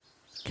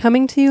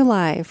Coming to you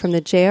live from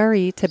the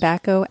JRE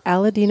Tobacco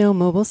Aladino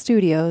Mobile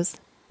Studios,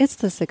 it's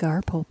the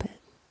Cigar Pulpit.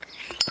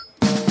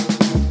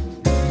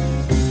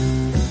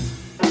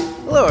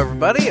 Hello,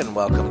 everybody, and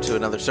welcome to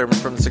another sermon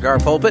from the Cigar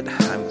Pulpit.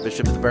 I'm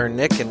Bishop of the Burn,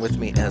 Nick, and with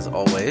me, as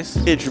always,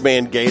 it's your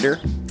man Gator.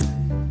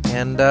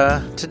 And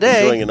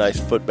today, enjoying a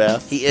nice foot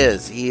bath. He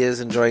is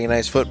enjoying a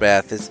nice foot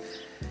bath.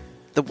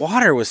 The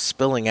water was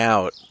spilling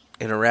out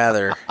in a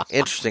rather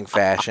interesting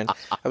fashion.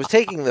 I was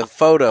taking the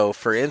photo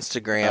for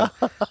Instagram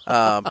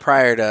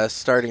prior to us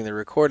starting the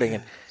recording,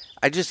 and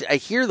I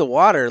hear the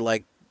water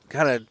like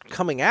kind of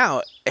coming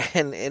out,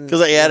 and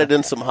because I added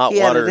in some hot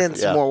water, added in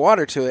some more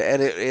water to it,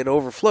 and it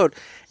overflowed.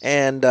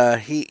 And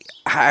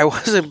I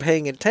wasn't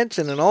paying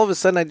attention, and all of a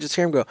sudden I just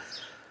hear him go,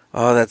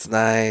 "Oh, that's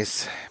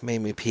nice. Made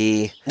me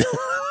pee."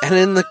 And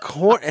in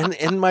the and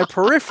in my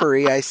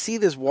periphery, I see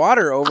this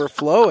water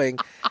overflowing,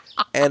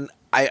 and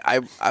I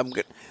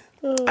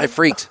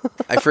freaked.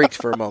 I freaked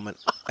for a moment.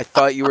 I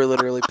thought you were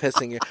literally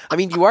pissing.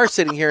 You are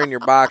sitting here in your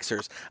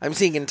boxers. I'm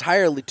seeing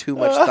entirely too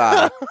much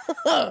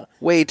thigh.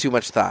 Way too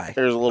much thigh.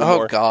 There's a little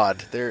more. Oh,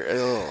 God.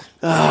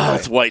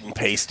 It's white and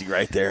pasty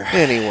right there.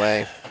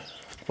 Anyway.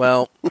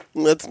 Well,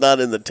 that's not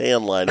in the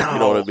tan line, if you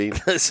know what I mean.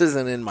 This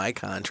isn't in my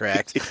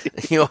contract.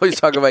 You always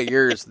talk about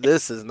yours.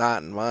 This is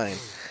not in mine.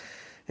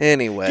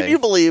 Anyway. Can you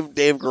believe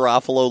Dave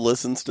Garofalo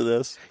listens to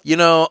this? You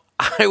know,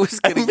 I was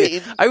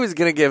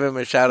gonna give him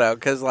a shout out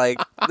because,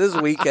 like, this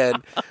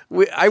weekend,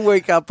 I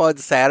wake up on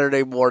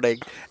Saturday morning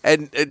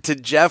and to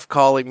Jeff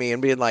calling me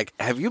and being like,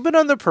 "Have you been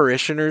on the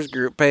parishioners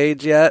group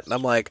page yet?" And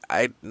I'm like,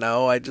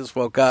 "No, I just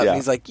woke up." Yeah. And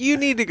he's like, "You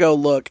need to go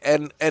look."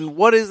 And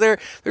what is there?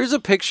 There's a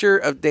picture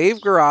of Dave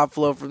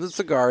Garofalo from the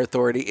Cigar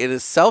Authority in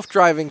his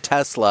self-driving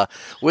Tesla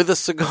with a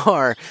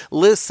cigar,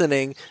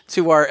 listening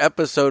to our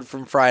episode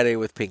from Friday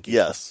with Pinky.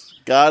 Yes,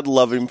 God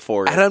love him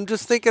for it. And I'm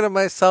just thinking to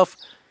myself,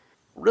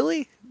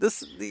 really?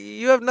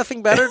 You have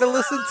nothing better to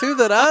listen to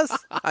than us?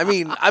 I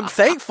mean, I'm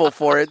thankful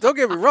for it. Don't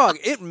get me wrong.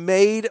 It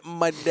made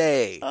my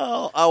day.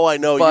 Oh, I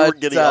know. You were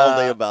getting all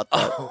day about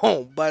that.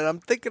 Oh, but I'm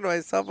thinking to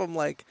myself, I'm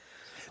like,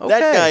 okay.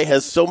 That guy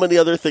has so many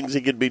other things he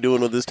could be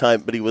doing with his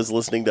time, but he was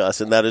listening to us,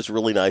 and that is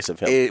really nice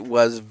of him. It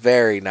was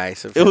very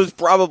nice of him. It was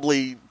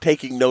probably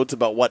taking notes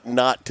about what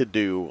not to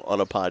do on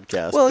a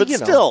podcast. Well, but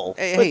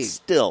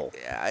still.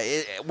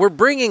 We're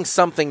bringing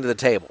something to the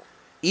table.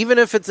 Even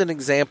if it's an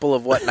example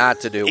of what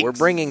not to do, we're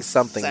bringing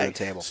something to the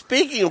table.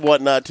 Speaking of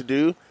what not to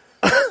do...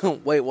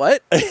 Wait,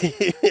 what?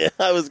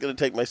 I was going to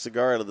take my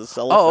cigar out of the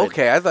cellophane. Oh,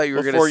 okay. I thought you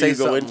were going to say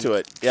something into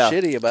it.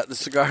 Shitty about the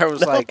cigar. I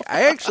was like,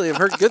 I actually have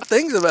heard good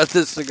things about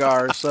this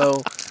cigar,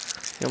 so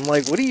I'm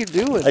like, what are you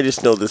doing? I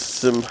just know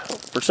this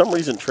for some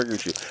reason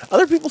triggers you.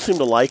 Other people seem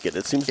to like it.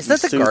 It seems to be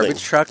Is that the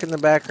garbage truck in the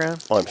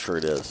background? Oh, I'm sure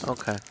it is.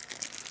 Okay.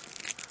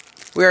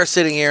 We are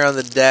sitting here on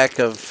the deck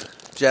of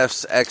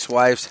Jeff's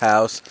ex-wife's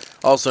house,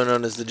 also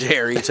known as the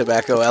JRE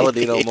Tobacco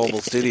Aladino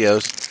Mobile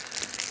Studios.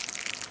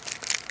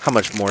 How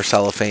much more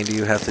cellophane do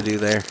you have to do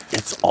there?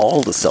 It's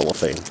all the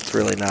cellophane. It's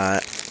really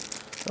not.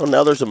 Oh,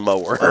 now there's a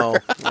mower. Oh,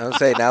 I was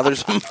saying, now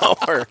there's a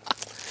mower.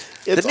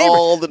 It's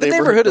all the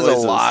neighborhood is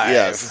noises. alive.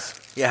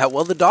 Yes. Yeah,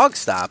 well, the dog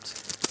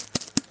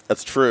stopped.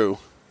 That's true.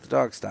 The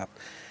dog stopped.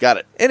 Got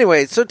it.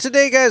 Anyway, so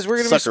today, guys, we're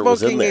going to be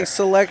smoking a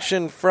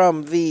selection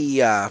from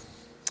the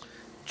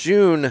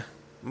June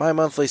My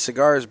Monthly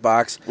Cigars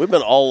box. We've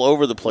been all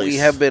over the place. We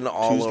have been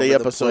all Tuesday over the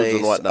episodes place.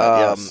 And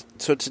whatnot, yes.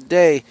 So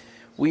today,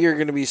 we are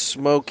going to be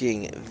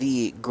smoking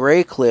the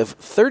Graycliff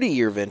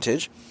 30-year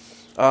vintage.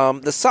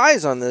 The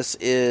size on this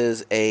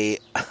is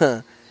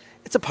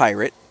it's a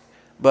pirate,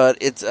 but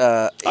it's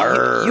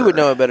you would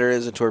know it better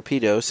as a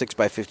torpedo,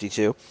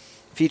 6x52,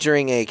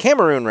 featuring a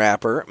Cameroon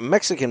wrapper,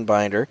 Mexican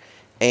binder,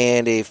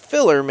 and a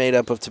filler made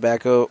up of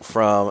tobacco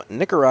from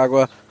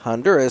Nicaragua,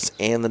 Honduras,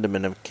 and the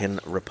Dominican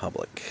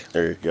Republic.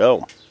 There you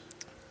go.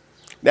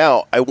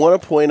 Now, I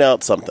want to point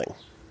out something.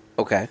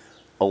 Okay.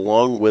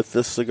 Along with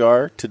this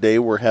cigar, today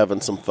we're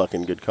having some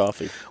fucking good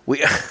coffee.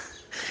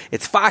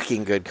 It's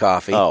fucking good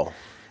coffee. Oh.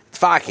 It's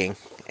fucking.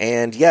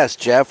 And yes,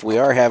 Jeff, we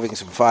are having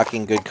some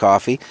fucking good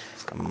coffee.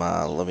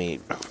 Let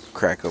me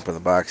crack open the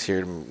box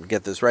here to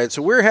get this right.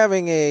 So we're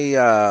having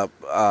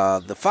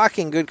the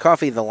fucking good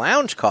coffee, the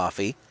lounge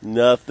coffee.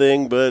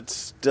 Nothing but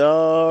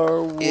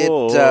Star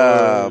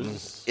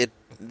Wars.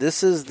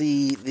 This is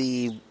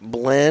the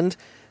blend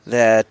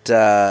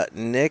that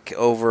Nick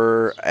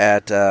over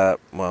at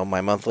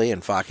My Monthly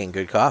and fucking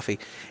good coffee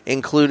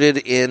included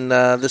in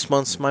this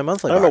month's My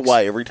Monthly box. I don't know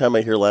why. Every time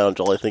I hear lounge,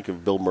 all I think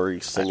of Bill Murray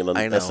singing on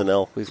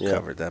SNL. We've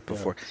covered that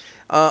before.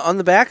 Yeah. On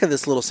the back of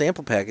this little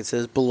sample pack, it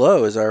says,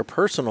 "Below is our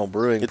personal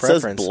brewing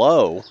preference." It says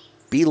below.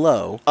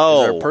 Below is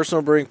our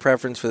personal brewing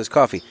preference for this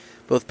coffee,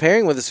 both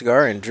pairing with a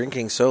cigar and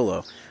drinking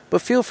solo.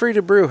 But feel free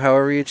to brew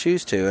however you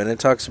choose to. And it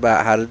talks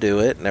about how to do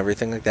it and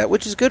everything like that,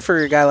 which is good for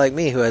a guy like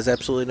me who has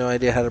absolutely no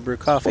idea how to brew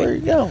coffee. There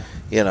you go.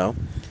 You know.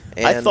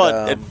 And, I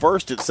thought at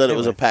first it said it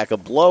was a pack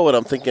of Blow, and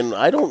I'm thinking,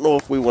 I don't know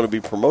if we want to be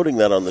promoting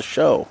that on the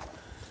show.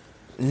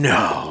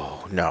 No.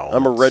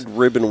 I'm a Red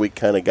Ribbon Week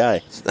kind of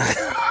guy.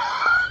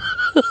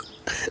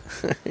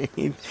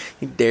 You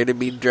dare to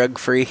be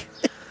drug-free?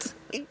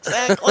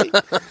 Exactly.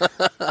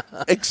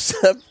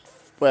 Except,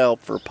 well,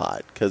 for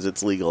pot, because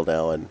it's legal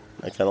now, and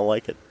I kind of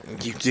like it.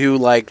 You do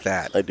like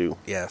that. I do.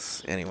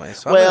 Yes. Anyway,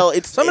 so Well,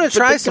 I'm going to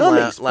try some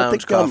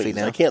lounge coffee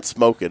now. I can't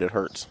smoke it. It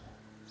hurts.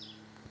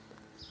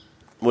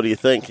 What do you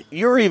think?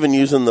 You're even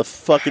using the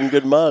fucking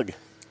good mug.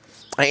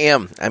 I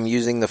am. I'm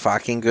using the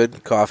fucking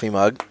good coffee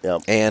mug.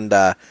 Yep. And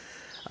I'm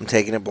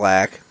taking it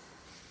black.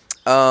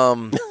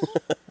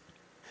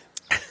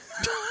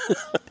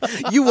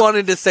 You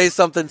wanted to say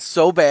something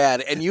so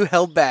bad, and you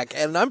held back,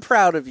 and I'm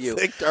proud of you.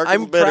 Thick, dark,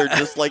 and bitter,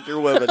 just like your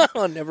women.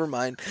 Oh, never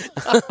mind.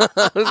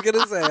 I was going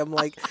to say, I'm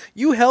like,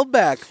 you held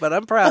back, but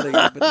I'm proud of you.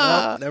 But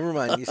no, never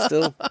mind. You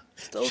still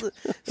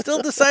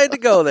decided to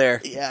go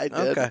there. Yeah, I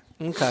did.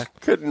 Okay.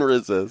 Couldn't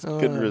resist.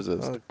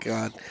 Oh,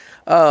 God.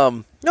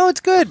 No,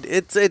 it's good.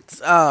 It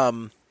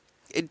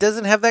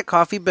doesn't have that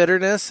coffee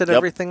bitterness and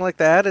everything like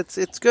that.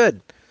 It's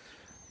good.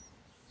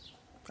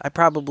 I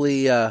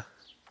probably...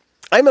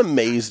 I'm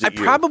amazed at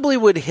you. I probably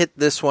would hit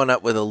this one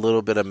up with a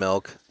little bit of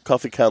milk.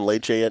 Coffee con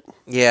leche it?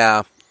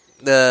 Yeah.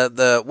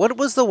 The what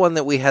was the one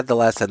that we had the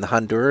last time? The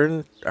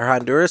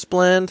Honduras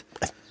blend?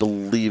 I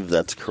believe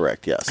that's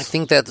correct, yes. I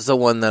think that's the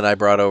one that I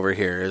brought over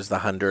here is the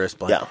Honduras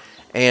blend. Yeah.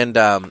 And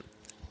the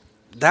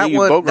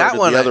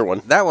other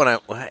one,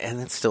 and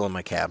it's still in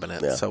my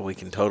cabinet, so we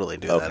can totally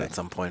do that at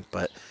some point.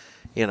 But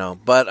no,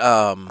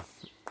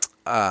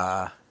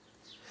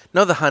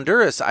 the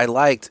Honduras I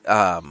liked,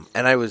 and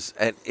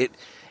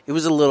it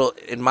was a little,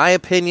 in my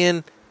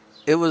opinion,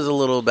 it was a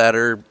little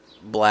better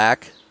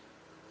black,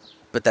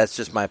 but that's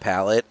just my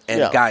palate.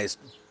 And guys,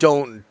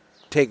 don't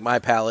take my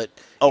palate.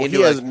 Oh,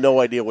 he has no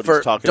idea what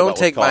he's talking about. Don't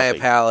take my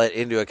palate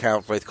into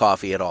account with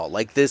coffee at all.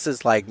 Like, this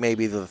is like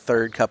maybe the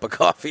third cup of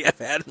coffee I've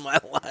had in my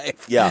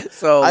life. Yeah.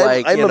 So,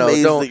 I'm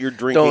amazed that you're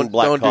drinking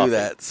black coffee. Don't do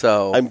that.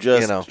 So, I'm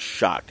just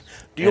shocked.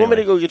 Do you want me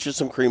to go get you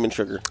some cream and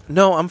sugar?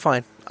 No, I'm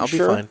fine. I'll be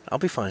sure? fine. I'll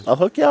be fine. I'll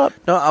hook you up.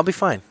 No, I'll be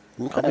fine.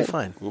 Okay. I'll be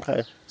fine.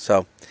 Okay.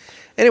 So,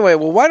 anyway,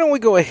 well, why don't we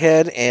go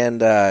ahead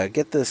and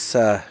get this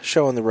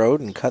show on the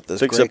road and cut this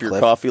Fix up your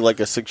coffee like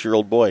a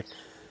 6-year-old boy.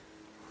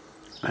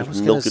 I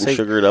was milk and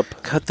sugar it up.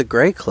 Cut the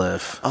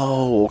Graycliff.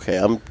 Oh, okay.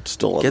 I'm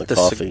still on the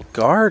coffee. Get the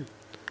cigar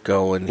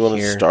going here. You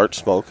want to start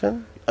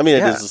smoking? I mean,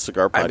 it is a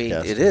cigar podcast. I mean,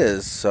 it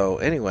is. So,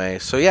 anyway.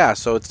 So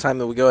it's time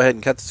that we go ahead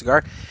and cut the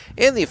cigar.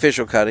 And the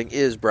official cutting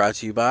is brought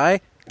to you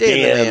by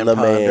Dan the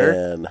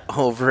Man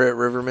over at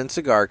Riverman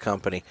Cigar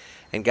Company.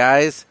 And,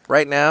 guys,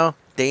 right now,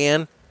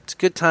 Dan, it's a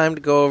good time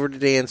to go over to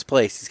Dan's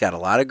place. He's got a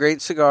lot of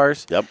great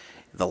cigars. Yep.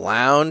 The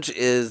lounge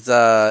is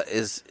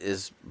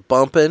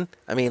bumping.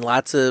 I mean,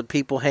 lots of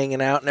people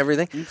hanging out and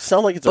everything. You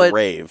sound like it's a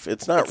rave.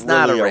 It's not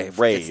really a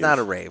rave. It's not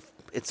a rave.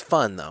 It's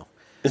fun, though.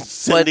 It's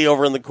Cindy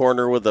over in the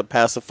corner with a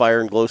pacifier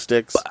and glow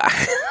sticks.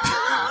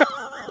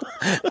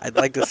 I'd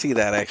like to see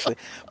that, actually.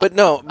 But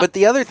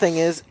the other thing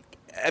is,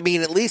 I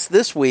mean, at least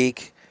this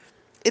week,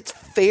 it's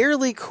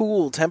fairly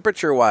cool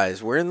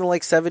temperature-wise. We're in the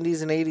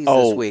 70s and 80s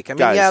this week. I mean,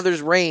 guys,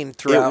 there's rain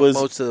throughout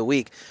most of the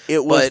week.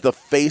 It was the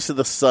face of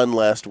the sun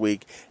last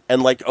week,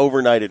 and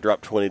overnight it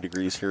dropped 20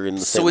 degrees here in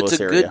the St. Louis area.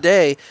 So it's a good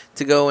day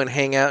to go and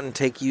hang out and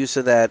take use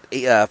of that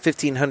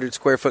 1,500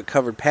 square foot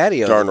covered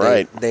patio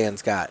that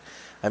Dan's got.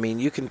 I mean,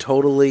 you can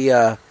totally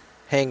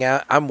hang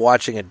out. I'm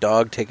watching a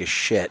dog take a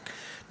shit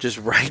just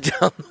right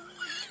down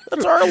the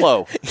That's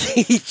Arlo.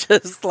 He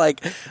just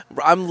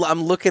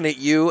I'm looking at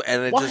you,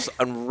 and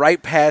I'm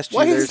right past you.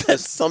 Why is that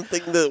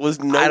something that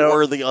was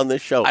noteworthy on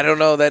this show? I don't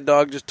know. That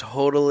dog just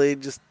totally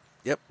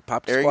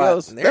popped. There he squat.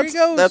 goes. There he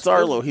goes. That's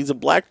Arlo. He's a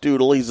black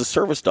doodle. He's a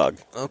service dog.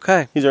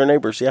 Okay. He's our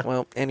neighbors. Yeah.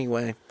 Well,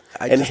 anyway,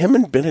 him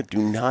and Bennett do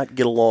not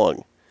get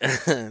along.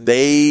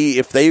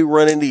 If they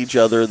run into each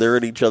other, they're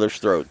at each other's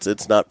throats.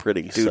 It's not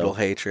pretty. Doodle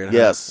hatred. Huh?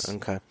 Yes.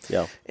 Okay.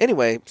 Yeah.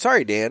 Anyway,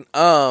 sorry, Dan.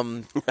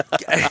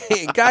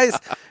 Guys.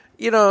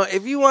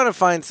 If you want to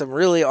find some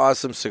really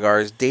awesome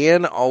cigars,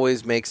 Dan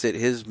always makes it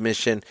his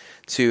mission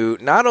to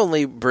not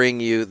only bring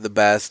you the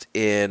best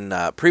in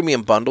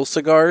premium bundle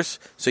cigars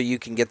so you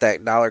can get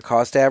that dollar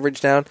cost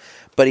average down,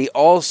 but he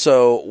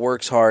also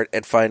works hard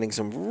at finding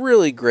some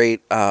really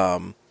great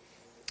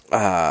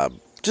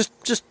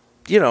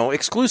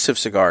exclusive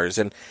cigars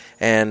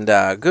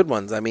and good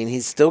ones. I mean,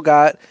 he's still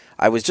got,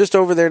 I was just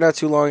over there not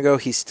too long ago,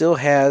 he still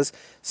has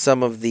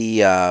some of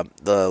the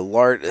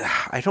large,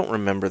 I don't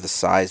remember the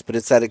size, but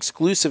it's that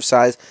exclusive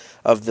size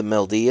of the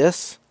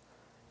Meldias.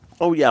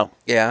 Oh, yeah.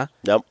 Yeah.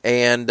 Yep.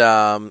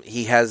 And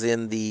he has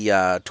in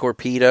the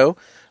Torpedo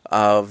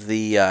of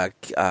the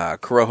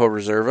Corojo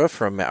Reserva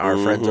from our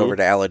friends over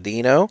to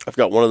Aladino. I've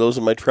got one of those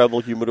in my travel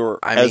humidor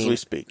as we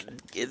speak.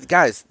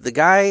 Guys, the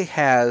guy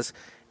has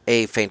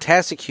a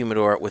fantastic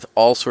humidor with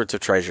all sorts of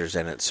treasures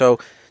in it. So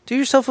do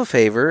yourself a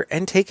favor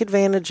and take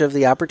advantage of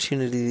the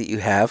opportunity that you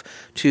have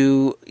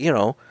to,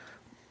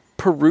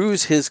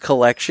 peruse his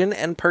collection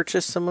and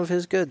purchase some of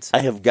his goods.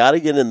 I have got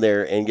to get in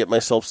there and get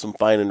myself some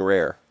fine and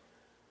rare.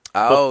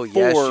 Oh,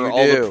 before yes, you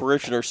all do. the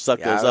parishioners suck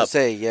Yeah, those I would up.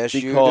 say, yes,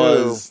 you do.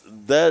 Because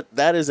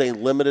that is a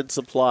limited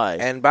supply.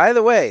 And by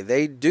the way,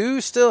 they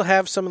do still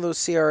have some of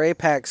those CRA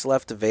packs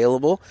left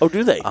available. Oh,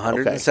 do they?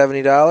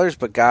 $170.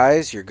 But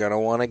guys, you're going to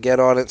want to get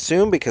on it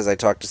soon because I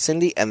talked to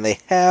Cindy and they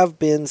have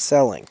been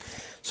selling.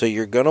 So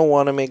you're going to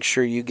want to make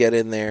sure you get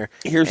in there.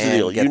 Here's the and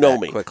deal. get You know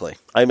that me. Quickly.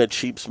 I'm a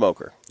cheap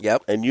smoker.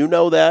 Yep. And you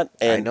know that.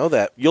 And I know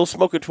that. You'll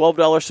smoke a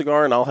 $12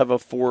 cigar and I'll have a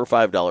 $4 or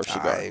 $5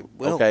 cigar. I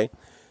will. Okay?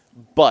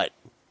 But,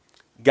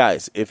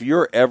 guys, if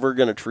you're ever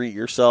going to treat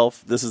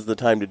yourself, this is the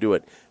time to do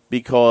it.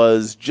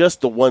 Because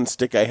just the one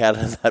stick I had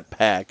in that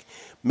pack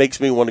makes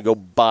me want to go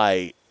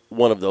buy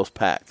one of those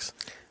packs.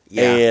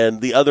 Yeah.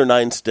 And the other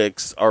 9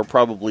 sticks are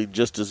probably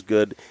just as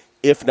good,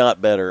 if not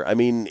better. I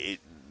mean,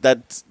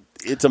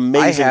 it's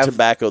amazing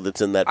tobacco that's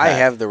in that pack. I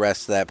have the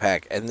rest of that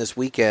pack. And this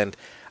weekend,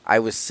 I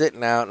was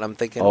sitting out and I'm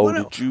thinking,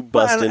 did you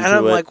bust into it? And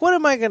I'm like, what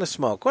am I going to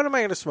smoke? What am I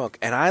going to smoke?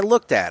 And I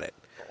looked at it.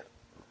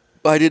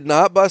 I did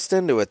not bust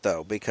into it,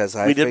 though, because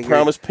I did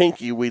promise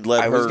Pinky we'd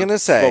let her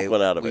smoke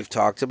one out of it. We've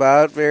talked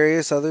about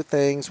various other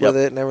things with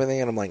it and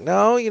everything, and I'm like,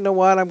 no, you know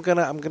what? I'm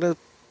gonna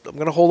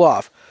hold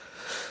off.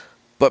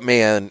 But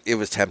man, it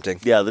was tempting.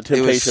 Yeah, the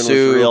temptation was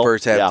super real.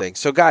 tempting. Yeah.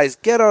 So guys,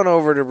 get on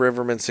over to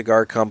Riverman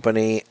Cigar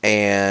Company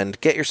and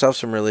get yourself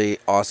some really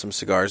awesome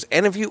cigars.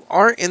 And if you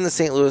aren't in the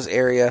St. Louis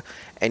area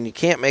and you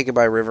can't make it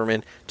by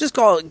Riverman, just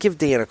give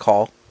Dan a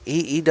call.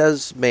 He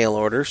does mail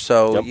order,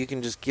 so you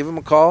can just give him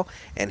a call,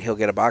 and he'll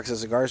get a box of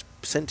cigars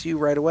sent to you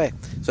right away.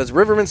 So it's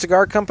Riverman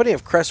Cigar Company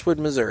of Crestwood,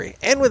 Missouri.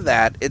 And with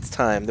that, it's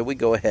time that we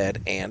go ahead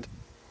and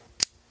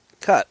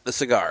cut the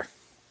cigar.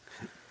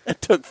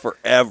 It took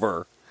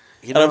forever.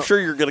 And I'm sure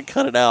you're going to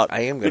cut it out.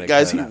 I am going to cut it out.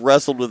 Guys, he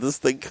wrestled with this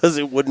thing because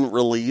it wouldn't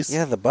release.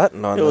 Yeah, the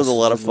button on it was a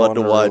lot of fun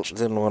to watch.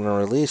 Didn't want to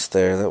release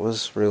there. That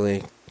was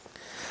really...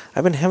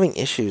 I've been having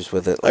issues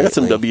with it lately. I got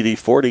some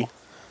WD-40.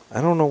 I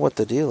don't know what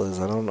the deal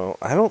is. I don't know.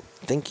 I don't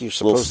think you're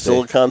supposed to. A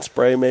little silicone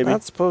spray, maybe?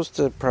 Not supposed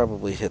to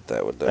probably hit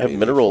that with WD-40. I have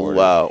mineral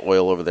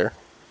oil over there.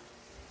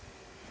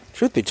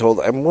 Truth be told,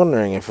 I'm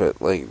wondering if it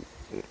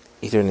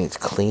either needs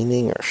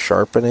cleaning or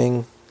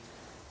sharpening.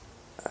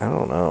 I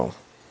don't know.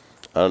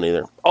 I don't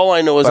either. All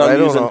I know is I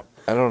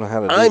don't know how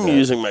to do that. I'm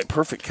using my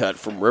Perfect Cut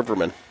from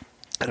Riverman.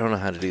 I don't know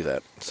how to do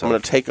that. So I'm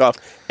going to take off.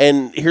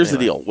 And here's the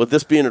deal. With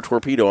this being a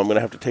torpedo, I'm going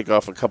to have to take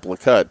off a couple of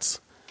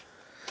cuts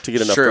to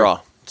get enough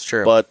draw. It's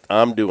true. But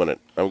I'm doing it.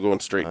 I'm going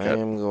straight cut. I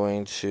am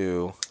going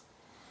to...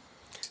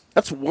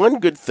 That's one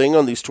good thing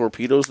on these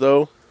torpedoes,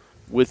 though,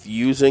 with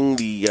using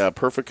the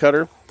Perfect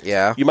Cutter.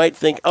 Yeah. You might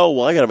think, oh,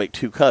 well, I got to make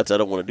 2 cuts. I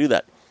don't want to do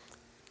that.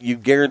 You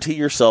guarantee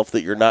yourself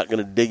that you're not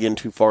going to dig in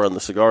too far on the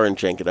cigar and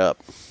jank it up.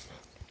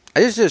 I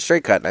just did a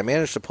straight cut, and I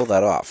managed to pull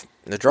that off.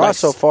 The draw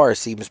so far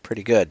seems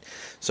pretty good.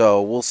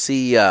 So we'll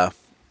see.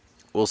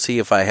 We'll see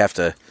if I have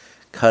to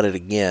cut it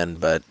again.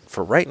 But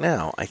for right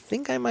now, I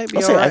think I might be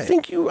all right. I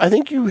think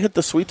you hit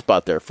the sweet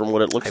spot there from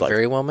what it looks like. I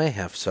very well may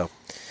have. So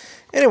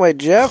anyway,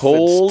 Jeff,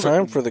 it's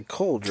time for the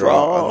cold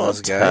draw on this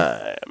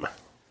guy.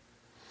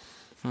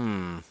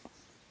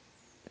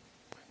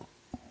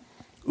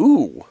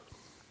 Ooh,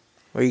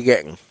 what are you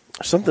getting?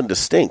 Something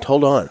distinct.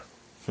 Hold on.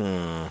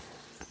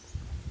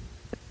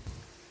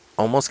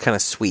 Almost kind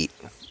of sweet.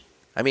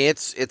 I mean,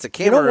 it's a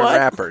Cameron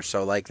wrapper,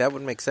 so that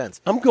would make sense.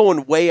 I'm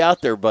going way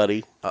out there,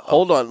 buddy.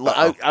 Hold on.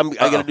 I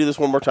got to do this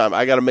one more time.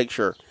 I got to make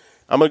sure.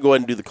 I'm going to go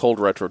ahead and do the cold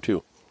retro,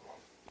 too.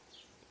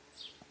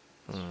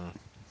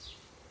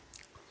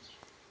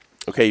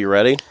 Okay, you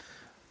ready?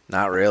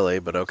 Not really,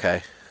 but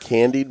okay.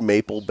 Candied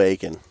maple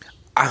bacon.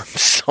 I'm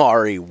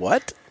sorry,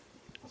 what?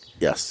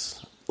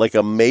 Yes. Like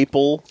a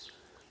maple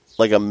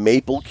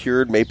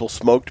cured, maple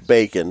smoked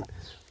bacon.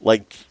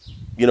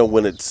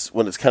 When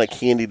it's kind of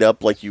candied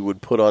up, like you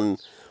would put on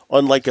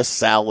like a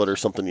salad or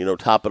something,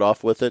 top it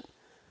off with it.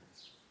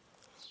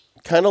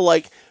 Kind of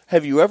like,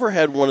 have you ever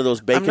had one of those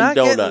bacon donuts?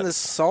 I'm not getting the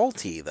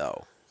salty,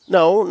 though.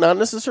 No, not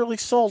necessarily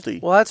salty.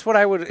 Well, that's what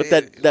I would... But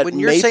that when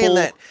you're saying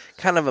that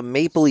kind of a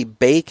mapley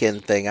bacon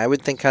thing, I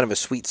would think kind of a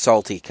sweet,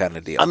 salty kind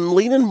of deal. I'm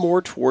leaning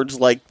more towards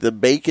the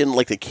bacon,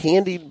 like the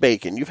candied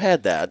bacon. You've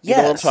had that. You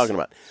know what I'm talking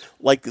about.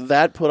 Like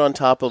that put on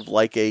top of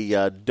a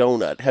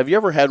donut. Have you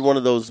ever had one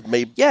of those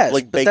bacon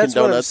that's donuts?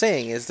 What I'm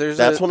saying is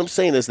that's what I'm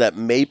saying is that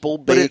maple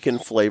bacon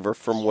flavor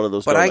from one of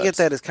those donuts. But I get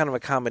that as kind of a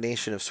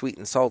combination of sweet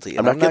and salty.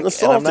 I'm not getting the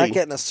salty. And I'm not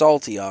getting a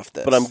salty off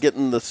this. But I'm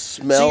getting the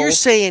smell. So you're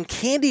saying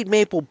candied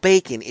maple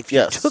bacon, if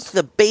you took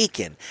the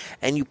bacon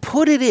and you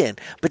put it in,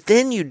 but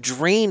then you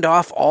drained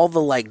off all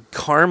the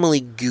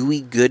caramely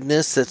gooey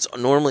goodness that's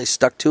normally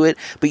stuck to it,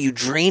 but you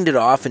drained it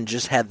off and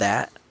just had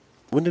that?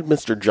 When did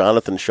Mr.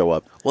 Jonathan show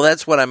up? Well,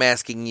 that's what I'm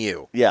asking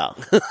you. Yeah.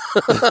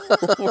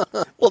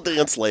 We'll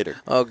dance later.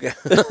 Okay.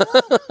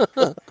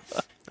 All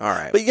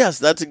right. But yes,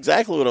 that's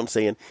exactly what I'm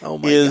saying. Oh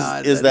my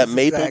God. Is that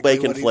maple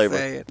bacon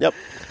flavor. Yep.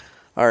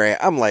 All right,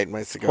 I'm lighting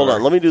my cigar. Hold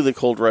on, let me do the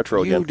cold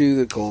retro again. You do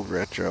the cold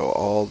retro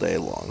all day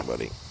long,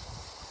 buddy.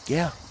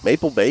 Yeah,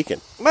 maple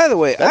bacon. By the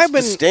way, I've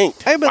been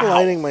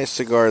lighting my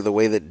cigar the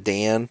way that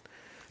Dan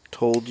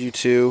told you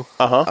to.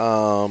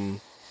 Uh-huh.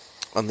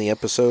 On the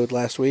episode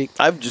last week.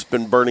 I've just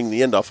been burning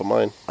the end off of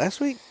mine. Last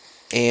week?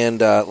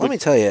 And let me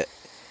tell you,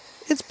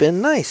 it's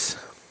been nice.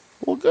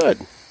 Well, good.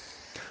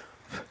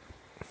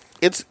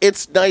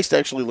 It's nice to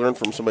actually learn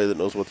from somebody that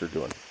knows what they're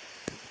doing.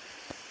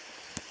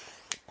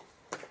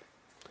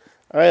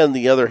 I, on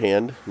the other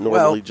hand,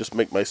 normally just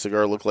make my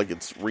cigar look like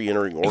it's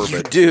re-entering orbit.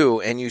 You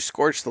do, and you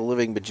scorch the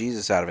living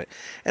bejesus out of it.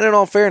 And in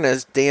all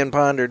fairness, Dan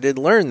Ponder did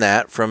learn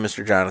that from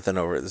Mr. Jonathan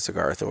over at the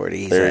Cigar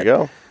Authority. There you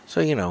go.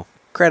 So,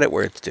 credit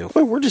where it's due.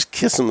 Boy, we're just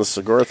kissing the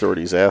Cigar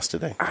Authority's ass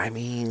today. I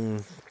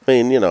mean,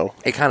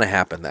 it kind of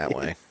happened that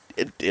way.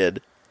 It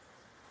did.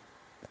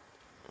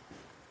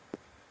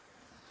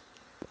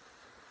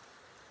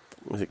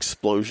 An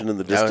explosion in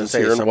the distance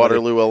here in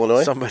Waterloo,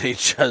 Illinois. Somebody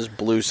just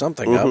blew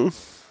something up.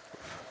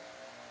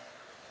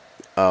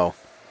 Oh,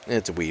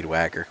 it's a weed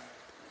whacker.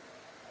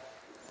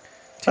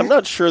 I'm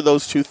not sure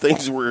those two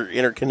things were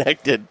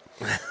interconnected.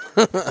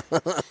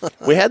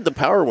 We had the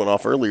power went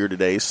off earlier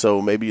today,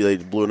 so maybe they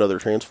blew another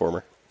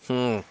transformer.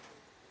 Yeah,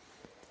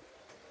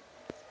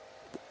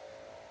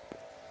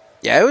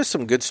 it was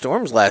some good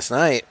storms last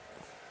night.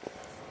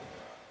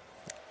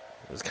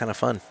 It was kind of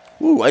fun.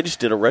 Ooh, I just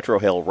did a retro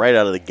hail right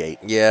out of the gate.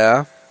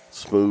 Yeah.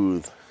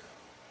 Smooth.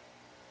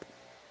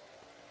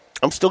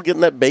 I'm still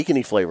getting that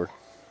bacony flavor.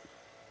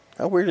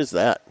 How weird is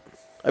that?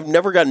 I've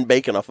never gotten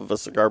bacon off of a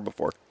cigar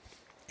before.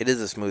 It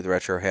is a smooth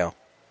retro hail.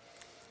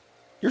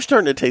 You're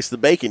starting to taste the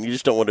bacon. You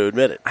just don't want to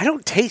admit it. I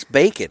don't taste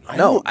bacon.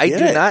 No, I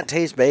do not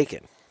taste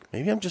bacon.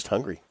 Maybe I'm just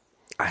hungry.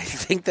 I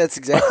think that's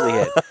exactly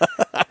it.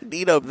 I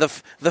need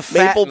the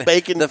maple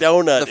bacon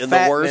donut in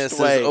the worst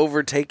way. Is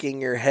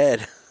overtaking your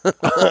head.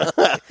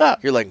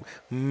 You're like,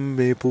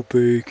 maple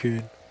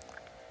bacon.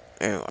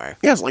 Anyway.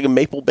 Yeah, it's like a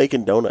maple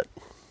bacon donut.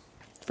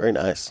 It's very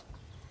nice.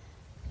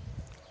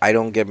 I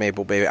don't get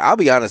maple bacon. I'll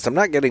be honest, I'm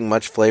not getting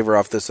much flavor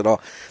off this at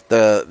all.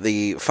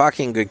 The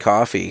fucking good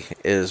coffee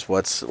is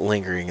what's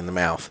lingering in the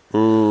mouth.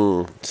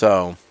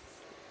 So,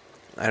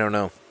 I don't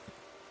know.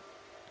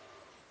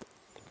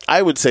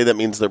 I would say that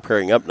means they're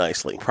pairing up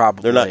nicely.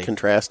 Probably. They're not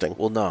contrasting.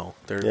 Well, no.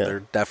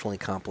 They're definitely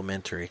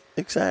complementary.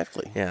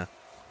 Exactly. Yeah.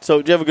 So,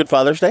 did you have a good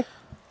Father's Day?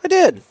 I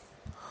did.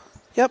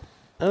 Yep.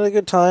 I had a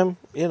good time.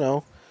 Me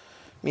and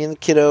the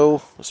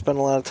kiddo spent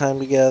a lot of time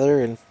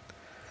together and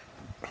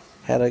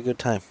had a good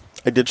time.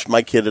 I ditched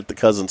my kid at the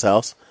cousin's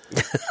house,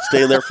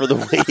 staying there for the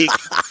week.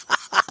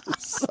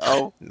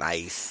 So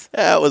nice.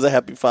 Yeah, it was a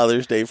happy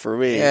Father's Day for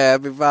me. Yeah,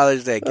 happy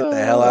Father's Day. Get the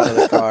hell out of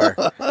the car.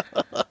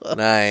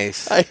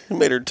 Nice. I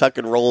made her tuck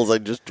and roll as I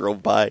just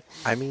drove by.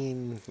 I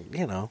mean,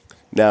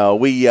 No,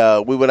 we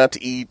went out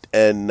to eat,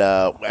 and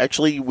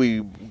actually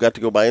we got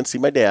to go by and see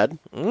my dad.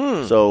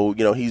 So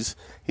he's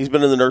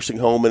been in the nursing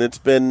home, and it's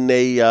been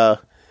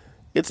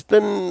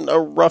a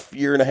rough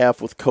year and a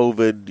half with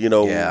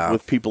COVID,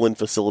 with people in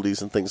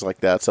facilities and things like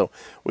that. So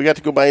we got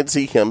to go by and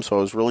see him, so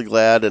I was really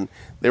glad, and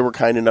they were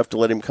kind enough to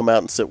let him come out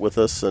and sit with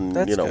us, and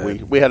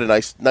we had a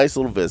nice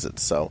little visit.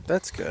 So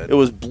that's good. It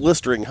was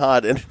blistering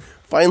hot, and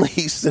finally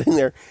he's sitting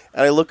there,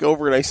 and I look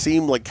over and I see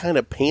him like kind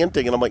of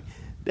panting, and I'm like,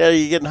 "Dad, are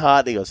you getting hot?"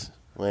 And he goes,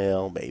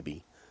 "Well,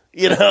 maybe."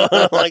 And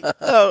I'm like,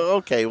 "Oh,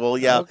 okay. Well,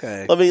 yeah.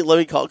 Okay. Let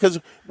me call," because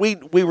we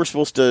were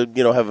supposed to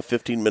have a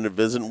 15-minute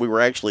visit, and we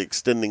were actually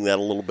extending that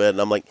a little bit. And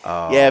I'm like,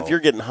 "Yeah, if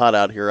you're getting hot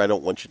out here, I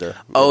don't want you to."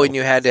 And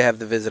you had to have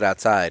the visit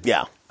outside.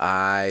 Yeah,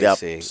 I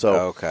see. So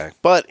okay,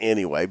 but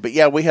anyway,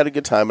 yeah, we had a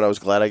good time, and I was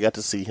glad I got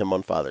to see him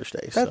on Father's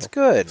Day. That's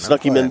good.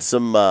 Snuck him in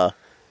some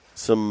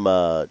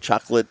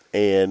chocolate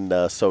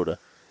and soda.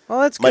 Well,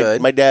 that's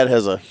good. My dad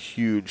has a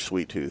huge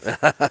sweet tooth,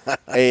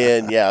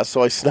 and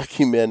so I snuck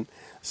him in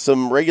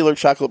some regular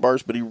chocolate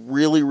bars, but he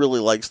really,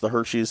 really likes the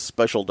Hershey's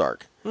Special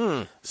Dark.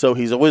 So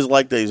he's always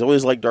liked that. He's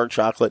always liked dark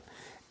chocolate.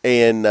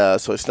 And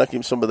so I snuck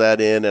him some of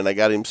that in, and I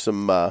got him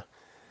some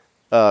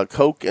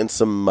Coke and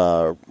some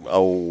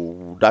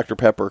Dr.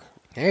 Pepper.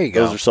 There you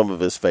go. Those are some of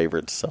his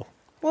favorites. So,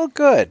 well,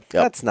 good.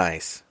 Yep. That's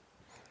nice.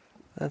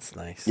 That's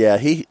nice. Yeah,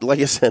 he, like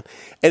I said,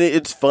 and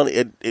it's funny.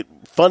 It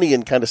funny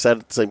and kind of sad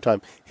at the same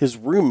time. His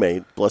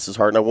roommate, bless his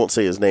heart, and I won't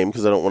say his name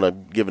because I don't want to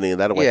give any of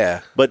that away.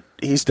 Yeah. But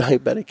he's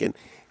diabetic, and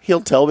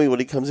he'll tell me when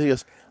he comes in, he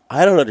goes,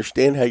 "I don't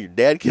understand how your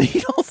dad can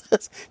eat all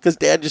this," because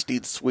Dad just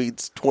eats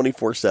sweets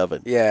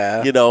 24/7.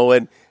 Yeah.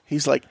 And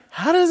he's like,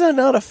 "How does that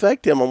not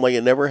affect him?" I'm like,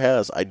 "It never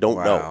has. I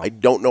don't know. I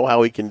don't know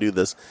how he can do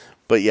this."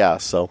 But yeah,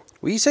 so.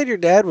 Well, you said your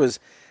dad was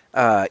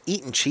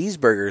eating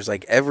cheeseburgers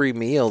like every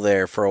meal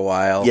there for a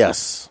while.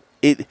 Yes.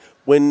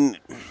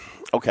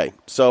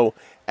 So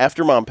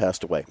after Mom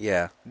passed away,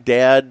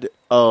 Dad,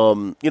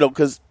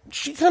 because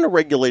she kind of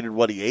regulated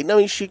what he ate. I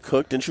mean, she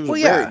cooked, and she was a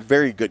very,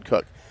 very good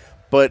cook.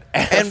 But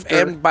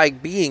and by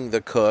being the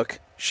cook,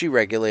 she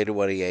regulated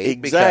what he ate.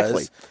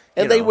 Exactly. Because,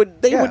 and they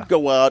would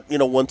go out,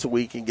 once a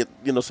week and get,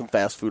 some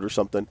fast food or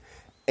something.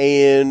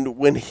 And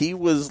when he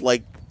was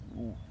like,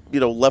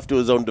 left to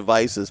his own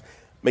devices,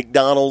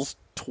 McDonald's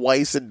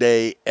twice a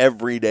day,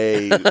 every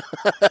day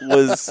it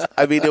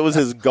was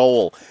his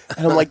goal.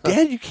 And I'm like,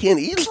 "Dad, you can't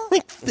eat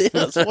like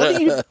this. What are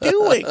you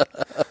doing?"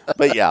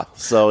 But yeah,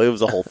 so it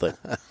was a whole thing.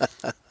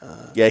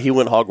 Yeah, he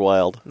went hog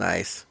wild.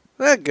 Nice.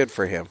 Well, good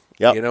for him.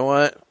 Yep. You know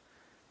what?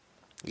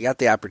 You got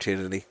the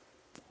opportunity.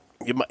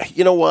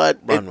 You know what?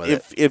 Run with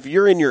it. If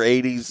you're in your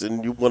 80s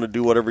and you want to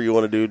do whatever you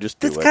want to do, just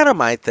do it. That's kind of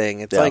my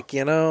thing. It's like,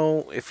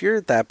 if you're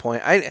at that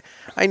point,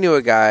 I knew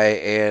a guy,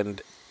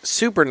 and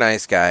super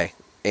nice guy,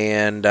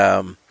 and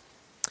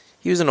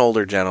he was an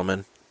older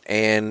gentleman,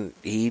 and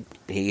he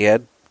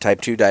had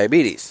type 2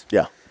 diabetes.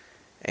 Yeah.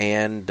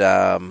 And,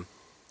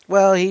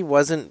 he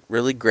wasn't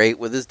really great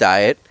with his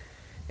diet,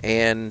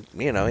 and,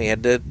 he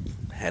had to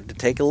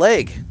take a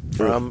leg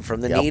from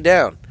the knee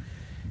down.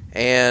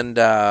 And,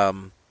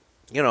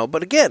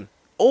 but again,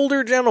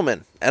 older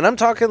gentleman. And I'm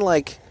talking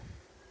like,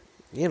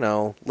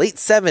 late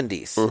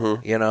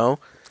 70s,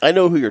 I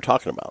know who you're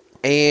talking about.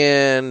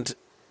 And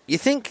you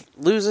think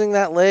losing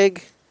that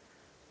leg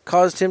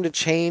caused him to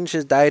change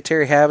his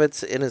dietary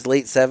habits in his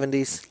late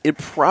 70s? It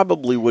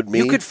probably would be.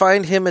 You could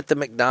find him at the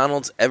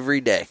McDonald's every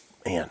day.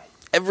 Man.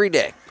 Every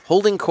day.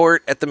 Holding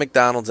court at the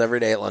McDonald's every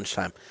day at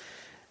lunchtime.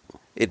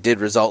 It did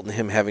result in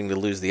him having to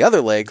lose the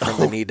other leg from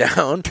the knee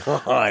down.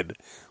 God.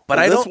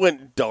 But this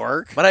went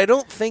dark. But I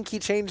don't think he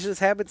changed his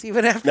habits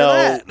even after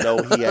that.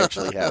 No, he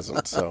actually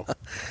hasn't. So,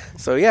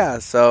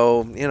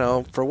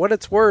 for what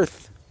it's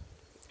worth,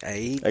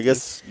 I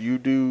guess you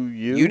do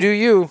you. You do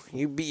you.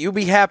 You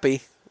be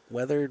happy.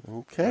 Whether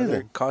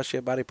it costs you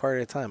a body part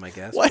at a time, I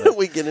guess. Why don't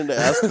we get into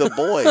Ask the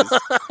Boys?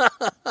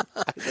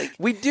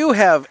 We do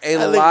have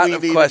a lot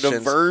of questions. A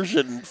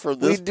diversion for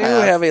this. We do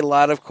have a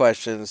lot of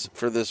questions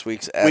for this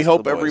week's Ask the Boys. We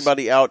hope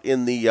everybody out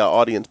in the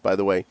audience, by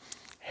the way,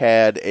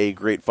 had a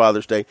great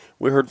Father's Day.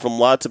 We heard from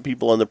lots of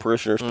people on the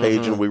parishioners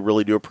page, and we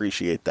really do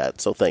appreciate that.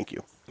 So thank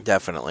you.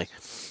 Definitely.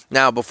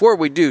 Now, before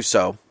we do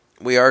so,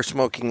 we are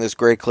smoking this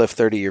Graycliff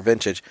 30-year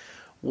vintage.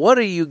 What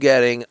are you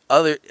getting?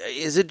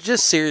 Is it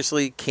just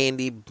seriously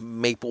candy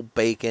maple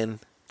bacon?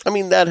 I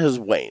mean, that has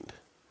waned.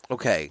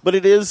 Okay. But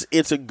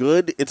it's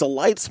a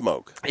light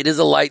smoke. It is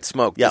a light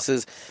smoke. Yep. This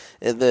is,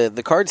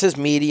 the card says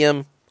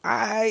medium.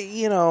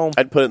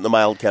 I'd put it in the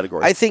mild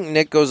category. I think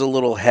Nick goes a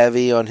little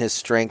heavy on his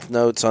strength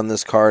notes on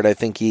this card. I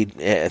think he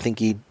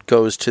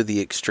goes to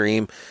the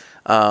extreme,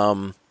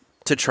 to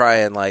try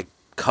and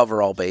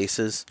cover all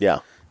bases. Yeah.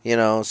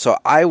 So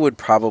I would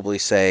probably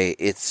say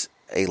it's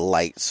a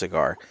light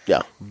cigar.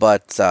 Yeah.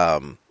 But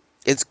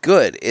it's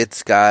good.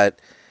 It's got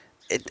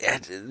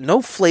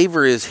no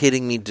flavor is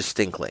hitting me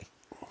distinctly.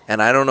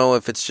 And I don't know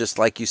if it's just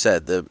like you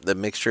said, the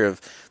mixture of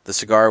the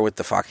cigar with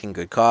the fucking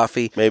good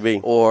coffee. Maybe.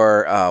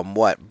 Or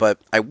what. But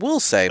I will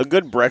say a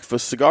good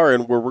breakfast cigar,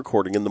 and we're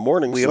recording in the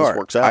morning, so this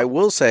works out. I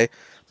will say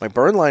my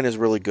burn line is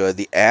really good.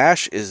 The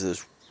ash is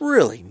this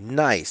really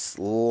nice,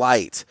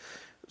 light,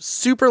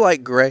 super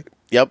light gray.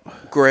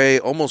 Yep. Gray,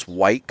 almost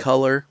white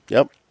color.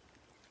 Yep.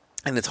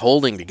 And it's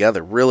holding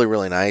together really,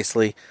 really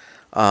nicely.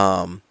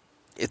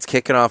 It's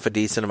kicking off a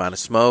decent amount of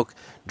smoke.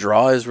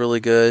 Draw is really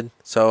good.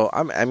 So,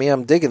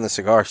 I'm digging the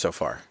cigar so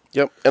far.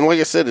 Yep. And like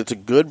I said, it's a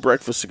good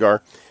breakfast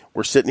cigar.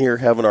 We're sitting here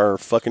having our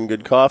fucking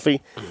good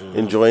coffee,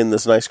 enjoying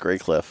this nice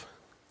Graycliff.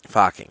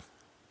 Fucking.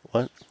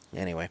 What?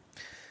 Anyway.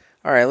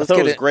 All right, let's get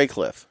it. It was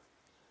Graycliff.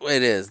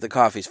 It is. The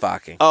coffee's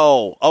fucking.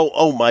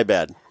 Oh, my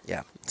bad.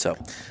 Yeah. So,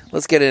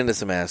 let's get into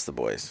some Ask the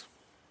Boys.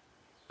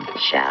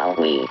 Shall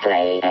we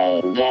play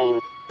a game?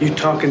 You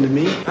talking to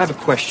me? I have a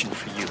question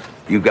for you.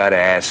 You gotta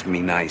ask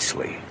me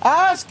nicely.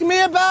 Ask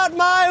me about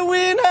my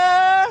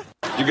winner.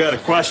 You got a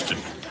question?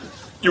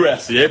 You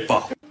ask the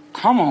 8-ball.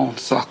 Come on,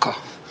 sucker.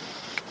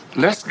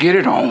 Let's get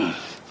it on.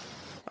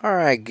 All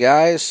right,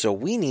 guys. So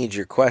we need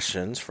your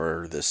questions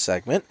for this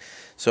segment.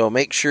 So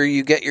make sure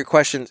you get your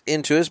questions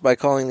into us by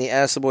calling the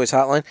Ask the Boys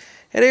hotline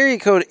at area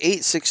code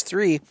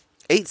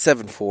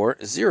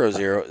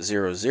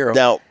 863-874-0000.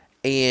 Now,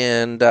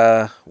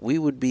 and we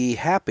would be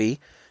happy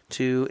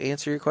to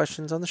answer your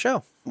questions on the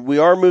show. We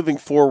are moving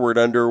forward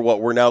under what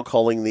we're now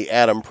calling the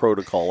Adam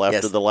Protocol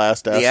after the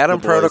last Ask the Adam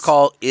the Boys.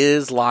 Protocol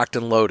is locked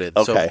and loaded.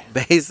 Okay. So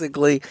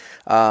basically,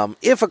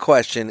 if a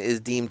question is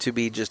deemed to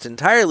be just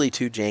entirely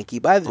too janky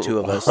by the two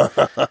of us,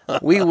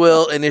 we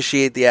will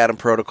initiate the Adam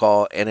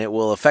Protocol, and it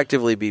will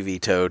effectively be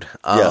vetoed.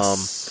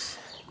 Yes.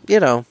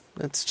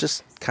 It's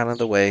just kind of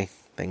the way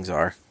things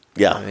are.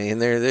 Yeah. I mean,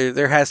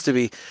 there has to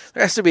be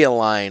a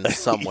line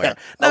somewhere. Yeah.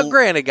 Now,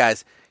 granted,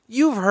 guys,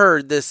 you've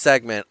heard this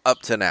segment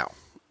up to now.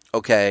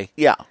 Okay?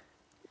 Yeah.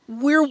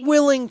 We're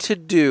willing to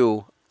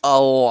do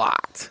a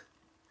lot.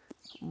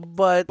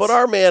 But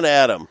our man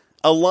Adam,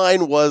 a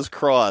line was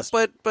crossed.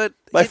 But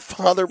my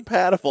father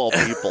Pat of all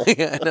people.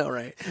 Yeah, I know,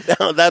 right?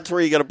 Now that's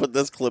where you got to put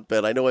this clip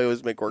in. I know I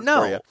always make work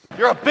for you.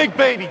 You're a big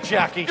baby,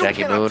 Jackie.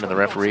 Jackie Moon and the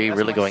referee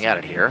really going at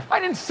it here. I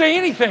didn't say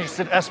anything. I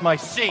said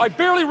S-my-C. I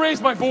barely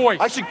raised my voice.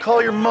 I should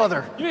call your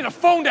mother. You need a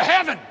phone to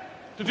heaven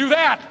to do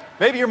that.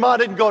 Maybe your mom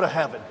didn't go to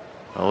heaven.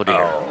 Oh,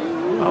 dear.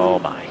 Oh,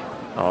 my.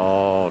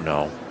 Oh,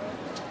 no.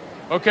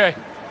 Okay,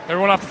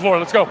 everyone off the floor.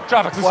 Let's go.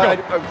 Traffic,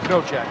 let's go.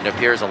 No, Jack. It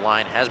appears a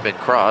line has been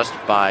crossed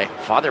by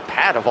Father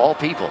Pat of all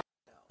people.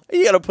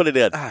 You got to put it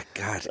in. Ah,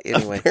 God.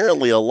 Anyway.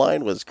 Apparently a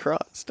line was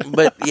crossed.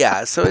 But,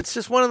 yeah, so it's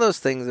just one of those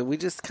things that we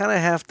just kind of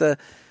have to,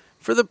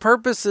 for the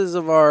purposes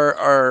of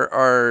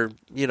our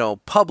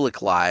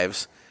public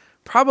lives,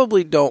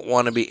 probably don't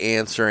want to be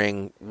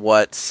answering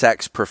what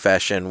sex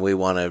profession we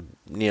want to,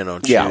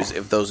 choose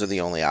if those are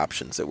the only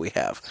options that we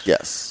have.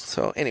 Yes.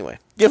 So anyway,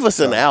 give us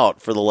an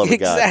out for the love of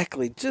God.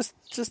 Exactly,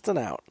 just an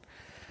out.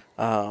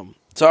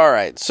 So all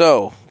right.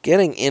 So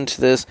getting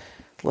into this,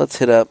 let's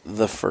hit up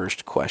the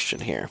first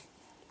question here.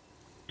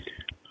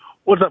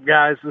 What's up,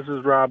 guys? This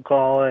is Rob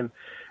calling.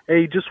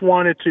 Hey, just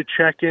wanted to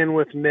check in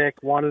with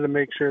Nick. Wanted to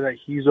make sure that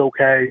he's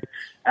okay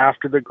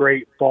after the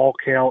great ball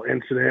kale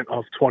incident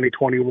of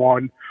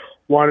 2021.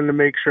 Wanted to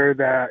make sure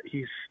that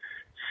he's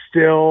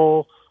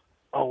still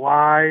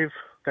alive,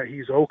 that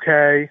he's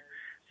okay,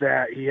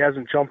 that he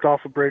hasn't jumped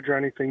off a bridge or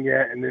anything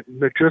yet. And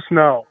just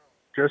know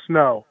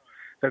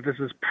that this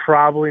is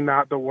probably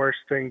not the worst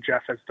thing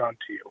Jeff has done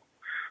to you.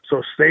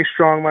 So stay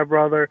strong, my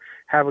brother.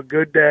 Have a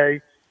good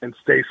day and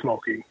stay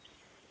smoky.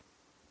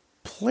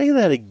 Play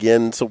that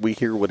again so we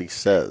hear what he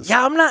says.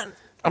 Yeah, I'm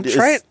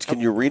trying. Can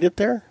you read it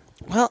there?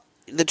 Well,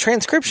 the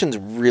transcription's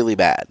really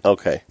bad.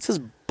 Okay. It says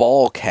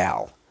ball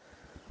cow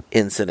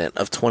incident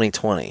of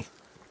 2020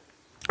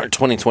 or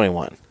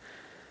 2021.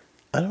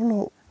 I don't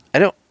know.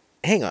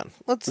 Hang on.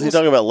 Is he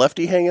talking about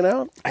Lefty hanging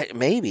out?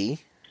 Maybe.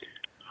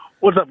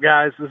 What's up,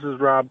 guys? This is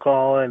Rob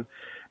calling.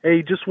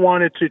 Hey, just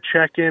wanted to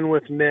check in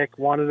with Nick.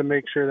 Wanted to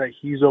make sure that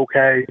he's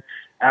okay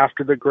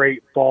after the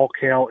great ball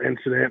kale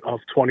incident of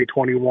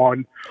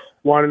 2021.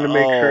 Wanted to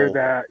make sure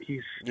that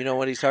he's You know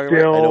what he's talking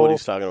about? I know what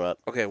he's talking about.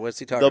 Okay, what's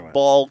he talking about? The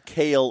ball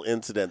kale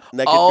incident.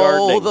 Naked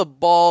gardening. The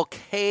ball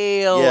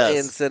kale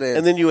incident.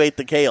 And then you ate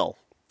the kale.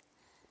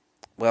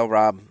 Well,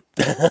 Rob,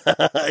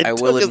 I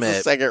will admit,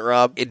 a second,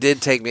 Rob. It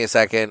did take me a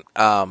second.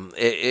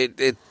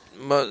 It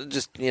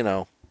just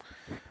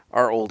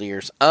our old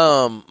ears.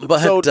 But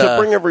so to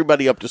bring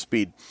everybody up to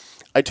speed,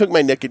 I took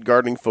my naked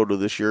gardening photo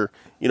this year.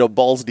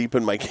 Balls deep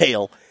in my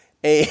kale,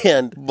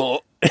 and then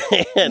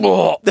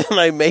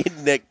I made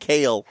Nick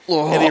kale,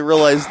 and he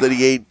realized that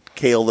he ate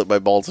kale that my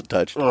balls had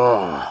touched.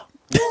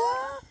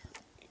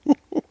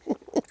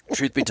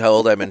 Truth be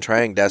told, I've been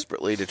trying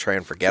desperately to try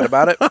and forget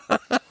about it.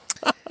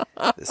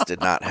 This did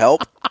not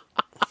help.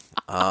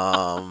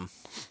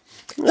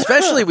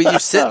 Especially with you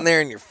sitting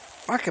there in your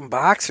fucking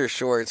boxer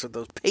shorts with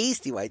those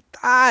pasty white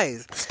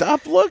thighs.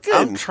 Stop looking.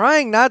 I'm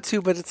trying not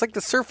to, but it's like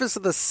the surface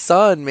of the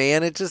sun,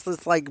 man.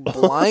 It's like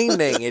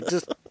blinding.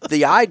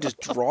 The eye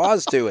just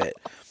draws to it.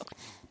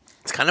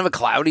 It's kind of a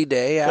cloudy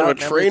day out. Kind of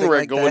a train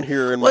wreck going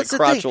here in my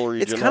crotchal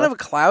region. It's kind of a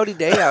cloudy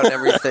day out and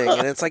everything,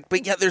 and it's like,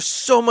 but yeah, there's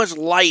so much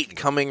light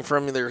coming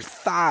from their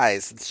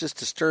thighs. It's just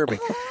disturbing.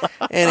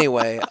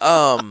 Anyway,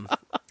 no,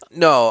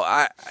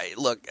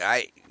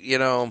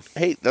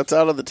 Hey, that's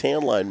out of the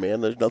tan line, man.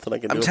 There's nothing I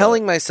can do. I'm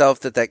telling myself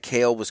that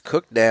kale was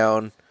cooked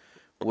down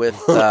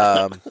with.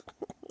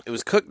 It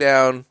was cooked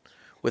down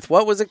with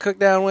what was it cooked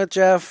down with,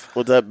 Jeff?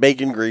 With that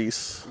bacon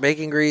grease.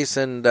 Bacon grease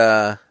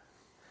and.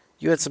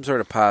 You had some sort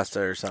of pasta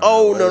or something.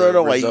 Oh,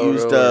 no. I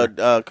used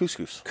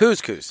couscous.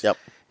 Couscous. Yep.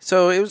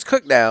 So it was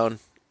cooked down,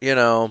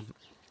 and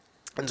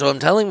so I'm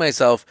telling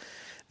myself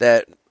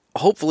that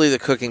hopefully the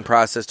cooking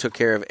process took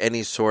care of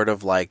any sort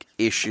of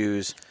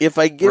issues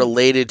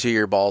related to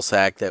your ball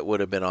sack that would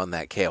have been on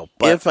that kale.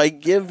 But if I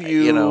give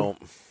you,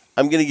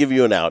 I'm going to give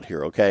you an out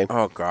here, okay?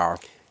 Oh, God.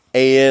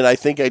 And I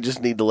think I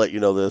just need to let you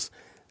know this.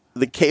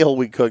 The kale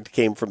we cooked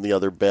came from the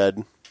other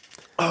bed.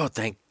 Oh,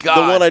 thank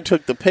God. The one I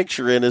took the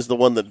picture in is the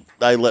one that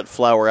I let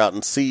flower out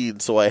and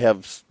seed, so I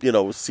have,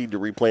 seed to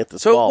replant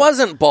this fall. So it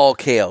wasn't ball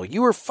kale.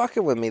 You were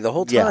fucking with me the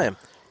whole time.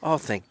 Yeah. Oh,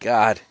 thank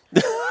God.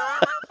 But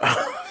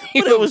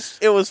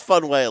it was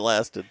fun while it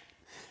lasted.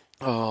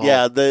 Oh.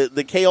 Yeah,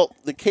 the kale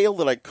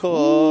that I cooked.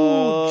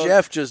 Ooh,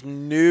 Jeff just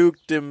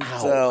nuked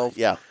himself.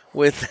 Yeah.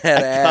 With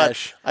that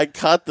ash. I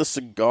caught the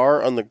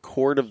cigar on the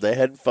cord of the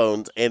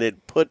headphones, and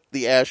it put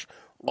the ash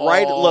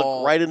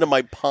right into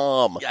my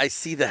palm. I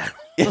see that.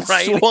 It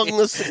swung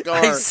the cigar.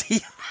 I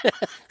see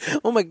that.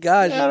 Oh my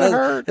gosh. Yeah, it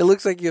hurt. It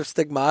looks like you have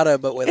stigmata,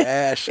 but with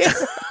ash.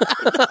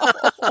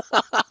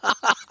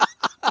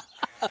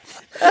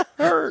 That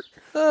hurt.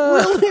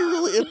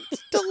 Really, it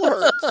still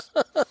hurts.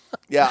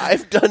 Yeah,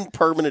 I've done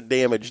permanent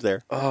damage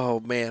there.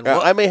 Oh, man.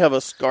 I may have a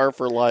scar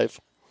for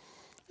life.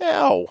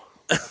 Ow.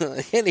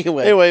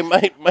 Anyway,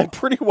 my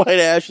pretty white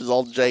ash is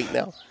all jank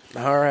now.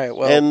 All right,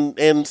 well,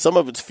 and some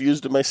of it's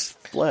fused to my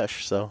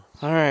flesh. So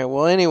all right,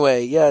 well,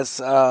 anyway,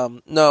 yes,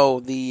 no,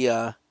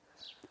 the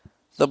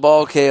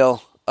ball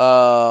kale,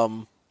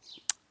 it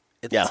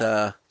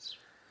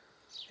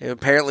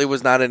apparently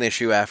was not an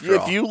issue after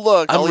all. If you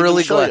look, I'm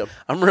really glad.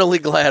 I'm really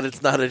glad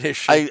it's not an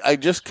issue. I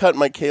just cut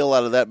my kale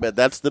out of that bed.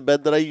 That's the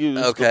bed that I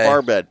used. Okay. The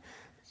far bed.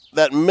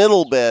 That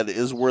middle bed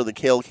is where the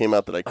kale came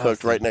out that I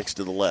cooked right next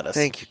to the lettuce.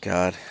 Thank you,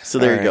 God. So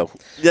there you go.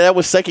 Yeah, that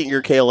was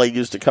second-year kale I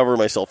used to cover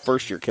myself.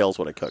 First-year kale is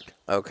what I cooked.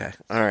 Okay.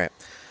 All right.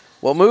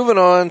 Well, moving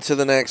on to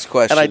the next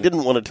question. And I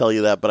didn't want to tell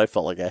you that, but I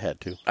felt like I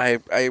had to.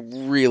 I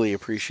really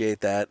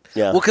appreciate that.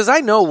 Yeah. Well, because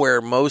I know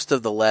where most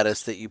of the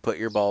lettuce that you put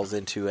your balls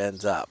into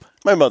ends up.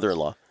 My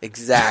mother-in-law.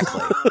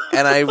 Exactly.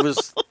 And I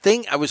was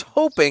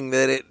hoping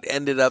that it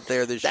ended up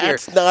there this year.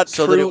 That's not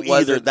so true that it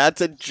wasn't. either.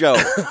 That's a joke.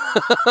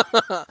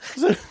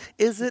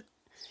 Is it?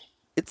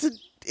 It's a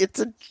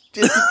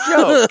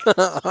joke.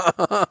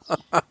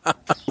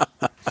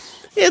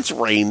 It's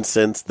rained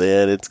since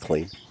then. It's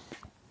clean.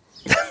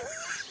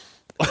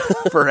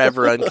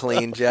 Forever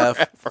unclean, Jeff.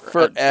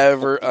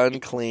 Forever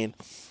unclean.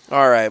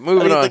 All right, How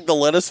moving do you on. think the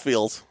lettuce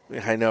feels?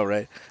 I know,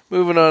 right?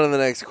 Moving on to the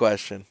next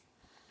question.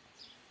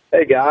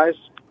 Hey, guys.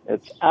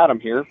 It's Adam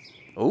here.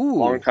 Ooh.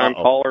 Long-time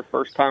caller,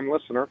 first-time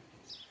listener.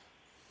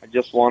 I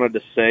just wanted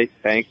to say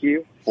thank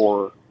you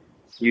for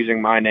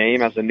using my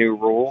name as a new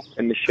rule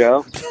in the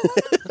show.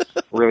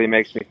 Really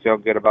makes me feel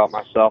good about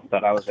myself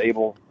that I was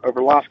able, over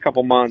the last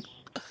couple months,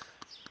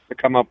 to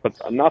come up with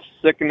enough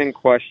sickening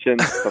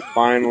questions to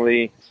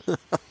finally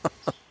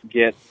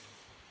get,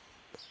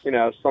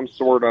 some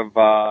sort of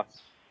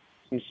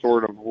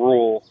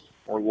rule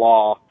or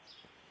law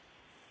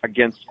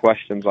against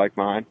questions like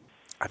mine.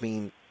 I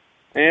mean,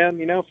 and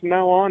from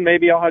now on,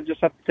 maybe I'll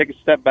just have to take a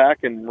step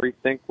back and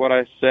rethink what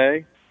I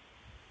say,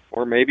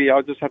 or maybe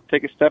I'll just have to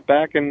take a step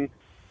back and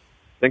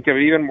think of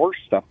even worse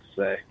stuff to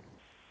say.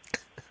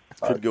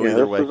 Could go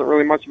either way. This isn't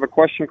really much of a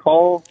question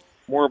call,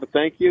 more of a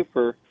thank you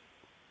for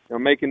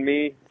making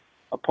me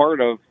a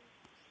part of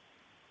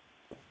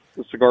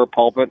the cigar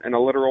pulpit in a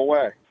literal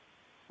way.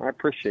 I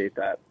appreciate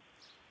that.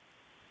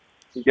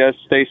 You guys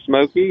stay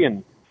smoky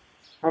and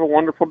have a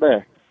wonderful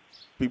day.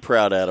 Be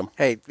proud, Adam.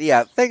 Hey,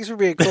 yeah, thanks for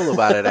being cool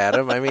about it,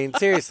 Adam. I mean,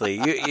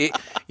 seriously,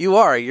 you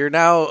are. You're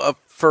now a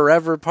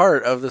forever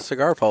part of the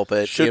cigar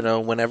pulpit,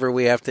 whenever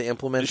we have to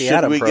implement the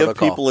Adam protocol. Should we give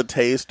people a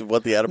taste of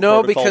what the Adam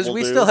protocol will do? No, because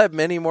we still have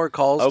many more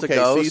calls to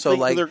go. So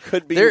there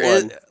could be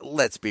one.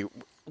 Let's be...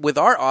 With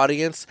our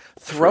audience,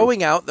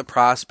 throwing out the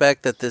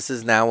prospect that this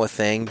is now a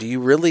thing, do you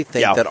really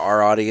think that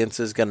our audience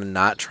is going to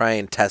not try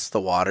and test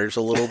the waters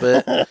a little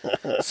bit?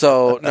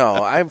 So,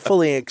 no, I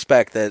fully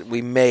expect that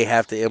we may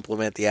have to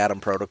implement the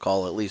Adam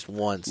protocol at least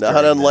once.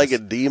 Not unlike a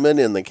demon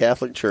in the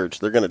Catholic Church.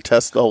 They're going to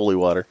test the holy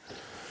water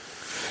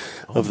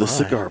of the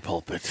cigar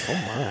pulpit. Oh,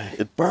 my.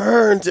 It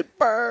burns. It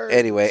burns.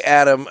 Anyway,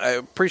 Adam, I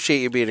appreciate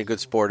you being a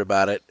good sport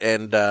about it.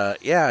 And,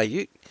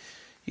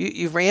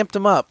 You ramped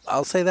him up.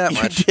 I'll say that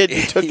much. You did.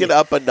 You took it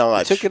up a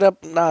notch. You took it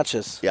up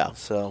notches. Yeah.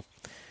 So,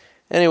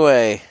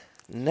 anyway,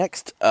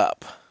 next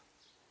up.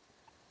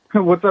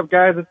 What's up,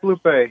 guys? It's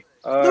Lupe. Lupe.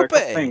 A couple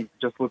things.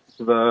 Just listened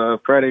to the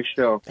Friday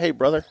show. Hey,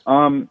 brother.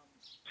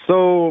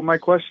 So my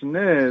question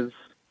is,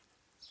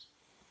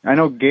 I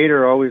know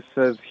Gator always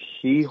says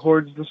he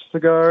hoards the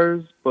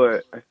cigars,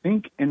 but I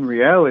think in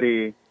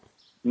reality,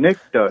 Nick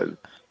does.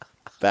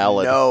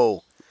 Valid.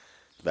 No.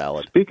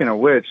 Valid. Speaking of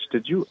which,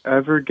 did you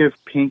ever give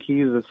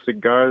Pinky the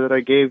cigar that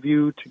I gave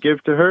you to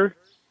give to her?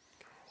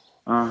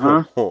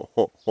 Uh-huh.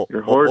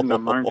 You're hoarding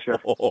them, aren't you?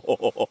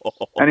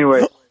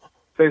 Anyway,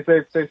 stay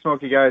safe, stay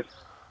smoky, guys.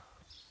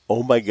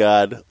 Oh, my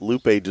God.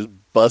 Lupe just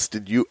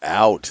busted you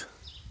out.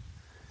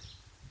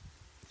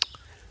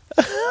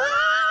 The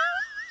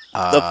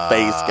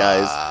face,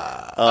 guys.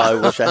 I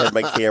wish I had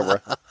my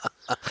camera.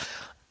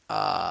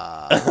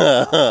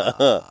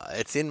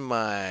 It's in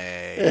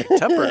my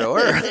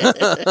Tupperware.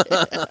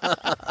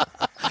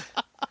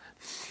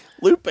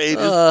 Lupe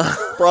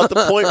just brought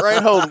the point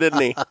right home, didn't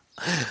he?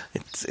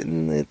 It's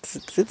in the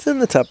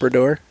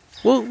Tupperware.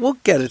 We'll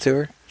get it to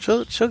her.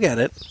 She'll get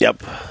it.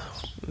 Yep.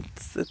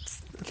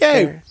 It's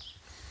okay. There.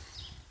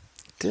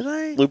 Did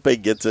I?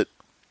 Lupe gets it.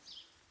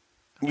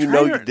 You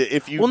know you did.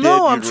 If you did,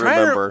 you'd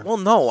remember.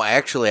 No,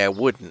 actually, I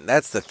wouldn't.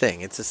 That's the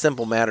thing. It's a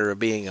simple matter of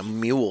being a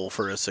mule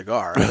for a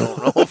cigar. I don't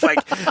know if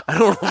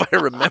I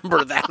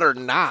remember that or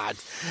not.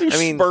 You're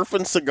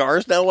smurfing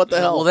cigars now. What the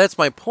hell? Well, that's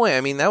my point.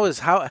 I mean, that was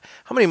how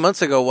many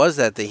months ago was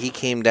that he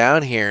came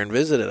down here and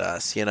visited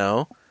us?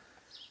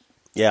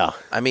 Yeah.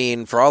 I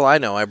mean, for all I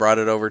know, I brought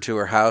it over to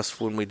her house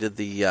when we did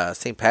the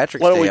St.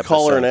 Patrick's Day Why don't we episode.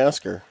 call her and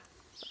ask her?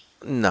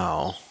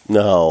 No.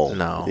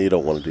 You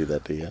don't want to do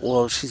that, do you?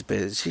 Well, she's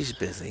busy. She's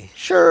busy.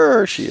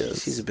 Sure, she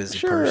is. She's a busy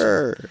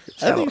person.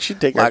 I think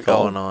she'd take our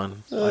call. A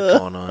lot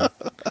going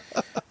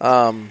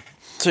on.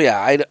 So yeah,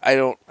 I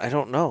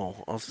don't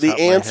know. The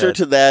answer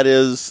to that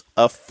is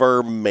a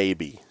firm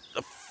maybe.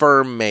 A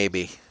firm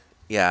maybe.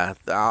 Yeah,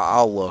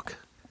 I'll look.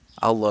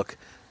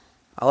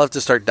 I'll have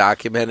to start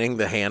documenting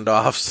the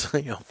handoffs,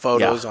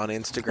 photos on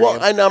Instagram. Well,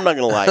 I'm not going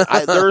to lie.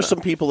 There are some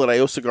people that I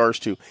owe cigars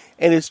to,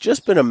 and it's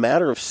just been a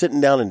matter of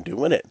sitting down and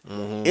doing it.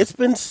 Mm-hmm. It's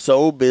been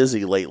so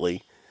busy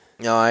lately.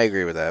 No, I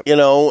agree with that.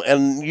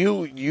 And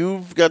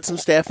you've got some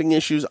staffing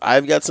issues.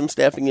 I've got some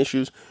staffing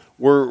issues.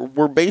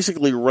 We're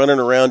basically running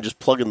around just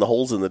plugging the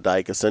holes in the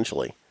dike,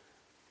 essentially.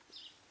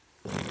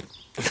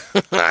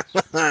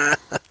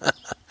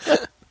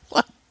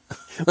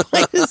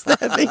 Why does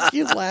that make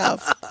you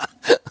laugh?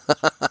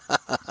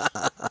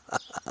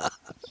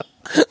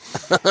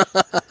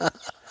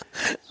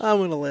 I'm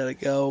going to let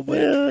it go.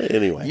 But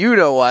anyway. You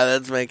know why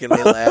that's making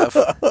me laugh.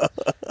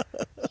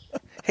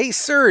 Hey,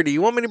 sir, do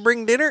you want me to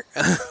bring dinner?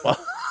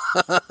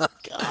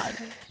 God.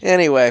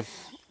 Anyway.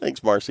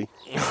 Thanks, Marcy.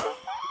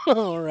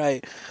 All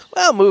right.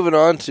 Well, moving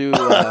on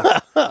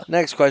to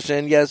next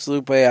question. Yes,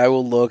 Lupe, I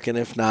will look, and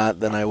if not,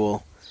 then I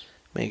will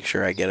make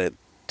sure I get it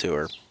to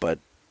her. But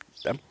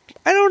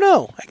I don't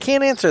know. I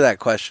can't answer that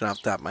question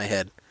off the top of my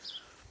head.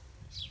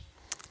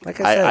 Like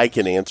I said, I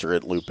can answer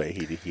it, Lupe.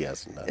 He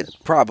hasn't done it. it's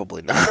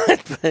probably not,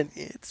 but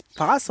it's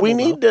possible. We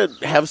need to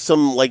have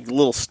some like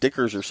little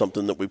stickers or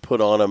something that we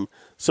put on them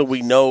so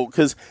we know,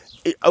 because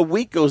a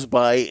week goes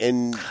by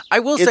and I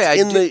will say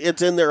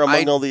it's in there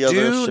among all the other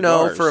cigars. I do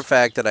know for a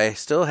fact that I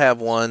still have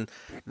one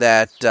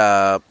that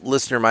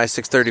listener my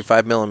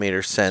 635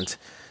 millimeter sent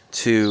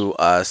to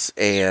us,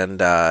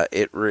 and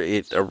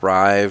it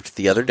arrived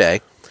the other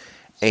day.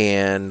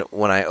 And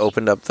when I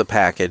opened up the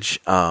package,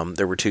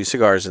 there were 2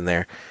 cigars in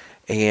there,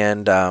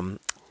 and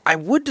I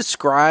would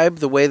describe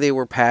the way they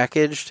were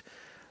packaged,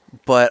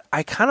 but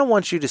I kind of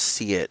want you to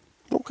see it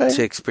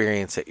to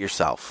experience it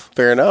yourself.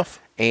 Fair enough.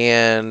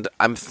 And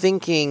I'm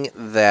thinking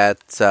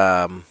that,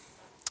 I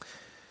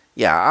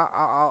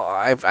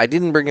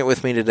didn't bring it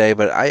with me today,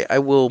 but I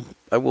will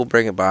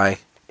bring it by.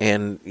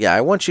 And, yeah,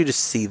 I want you to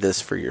see this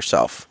for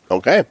yourself.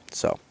 Okay.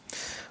 So,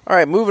 all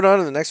right, moving on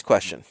to the next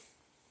question.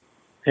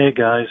 Hey,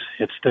 guys,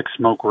 it's Stick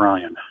Smoke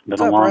Ryan. Been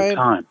What's a up, long Ryan?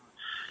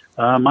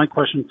 time. My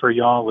question for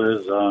y'all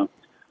is,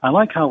 I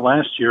like how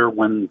last year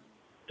when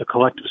the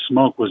Collective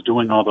Smoke was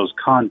doing all those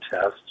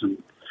contests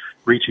and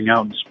reaching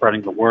out and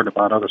spreading the word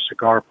about other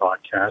cigar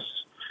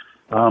podcasts,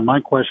 my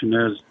question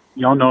is,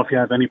 y'all know if you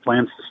have any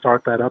plans to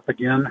start that up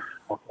again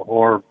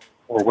or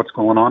what's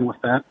going on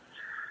with that?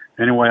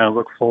 Anyway, I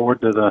look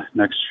forward to the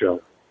next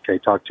show. Okay,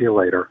 talk to you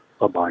later.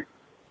 Bye-bye.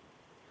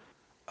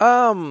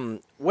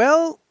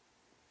 Well,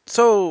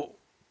 so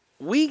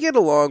we get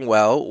along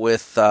well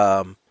with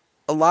a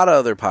lot of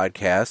other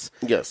podcasts.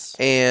 Yes.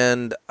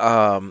 And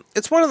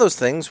it's one of those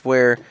things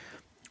where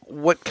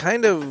what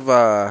kind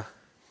of...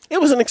 it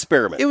was an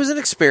experiment. It was an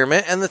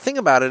experiment, and the thing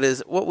about it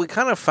is what we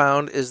kind of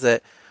found is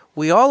that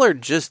we all are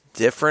just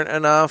different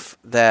enough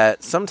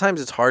that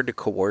sometimes it's hard to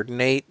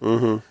coordinate.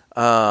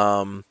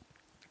 Mm-hmm.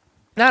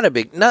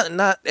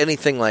 Not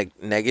anything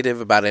like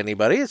negative about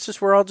anybody. It's just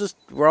we're all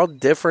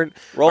different.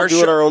 We're all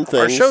doing our own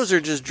things. Our shows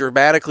are just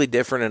dramatically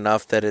different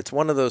enough that it's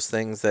one of those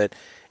things that,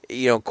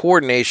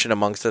 coordination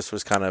amongst us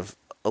was kind of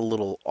a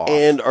little off.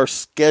 And our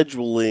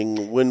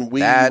scheduling when we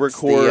That's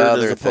record the as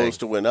other opposed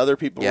thing. to when other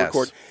people Yes.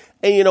 record.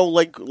 And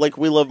like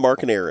we love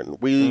Mark and Aaron.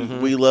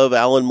 We love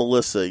Al and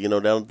Melissa,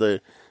 down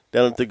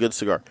at the Good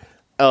Cigar.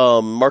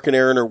 Mark and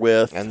Aaron are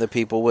with, and the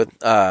people with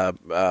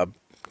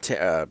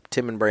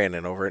Tim and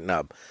Brandon over at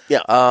Nub.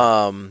 Yeah.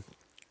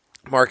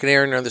 Mark and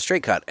Aaron are the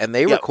Straight Cut, and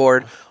they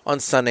record on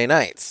Sunday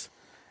nights.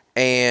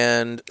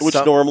 And which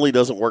normally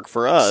doesn't work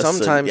for us.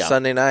 Sometimes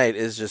Sunday night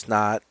is just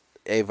not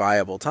a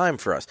viable time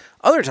for us.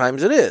 Other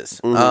times it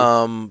is.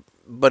 Mm-hmm.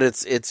 But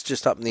it's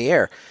just up in the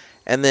air.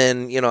 And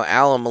then,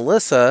 Al and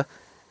Melissa,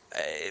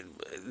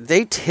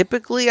 they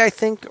typically, I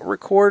think,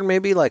 record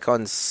maybe like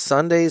on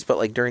Sundays, but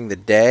like during the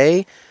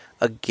day.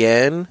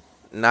 Again,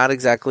 not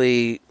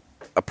exactly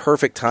a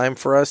perfect time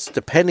for us,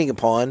 depending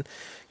upon,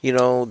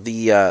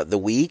 the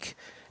week.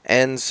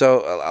 And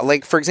so,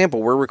 like, for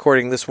example, we're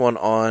recording this one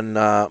on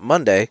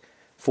Monday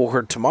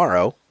for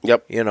tomorrow.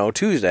 Yep.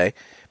 Tuesday,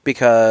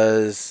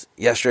 because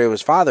yesterday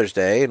was Father's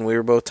Day, and we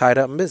were both tied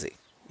up and busy,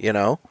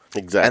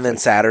 Exactly. And then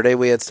Saturday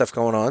we had stuff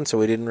going on, so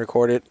we didn't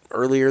record it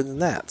earlier than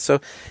that. So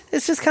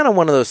it's just kind of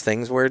one of those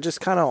things where it just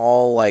kind of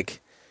all,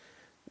 like,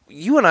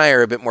 you and I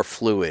are a bit more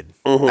fluid,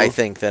 I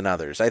think, than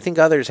others. I think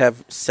others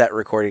have set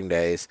recording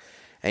days,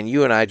 and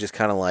you and I just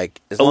kind of like...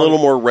 a little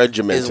more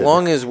regimented. As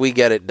long as we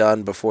get it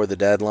done before the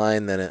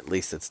deadline, then at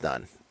least it's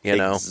done,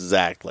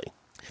 Exactly.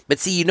 But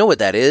see, you know what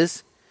that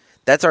is?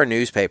 That's our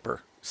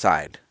newspaper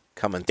side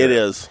coming through. It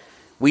is.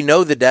 We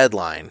know the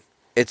deadline.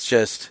 It's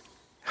just,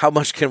 how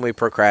much can we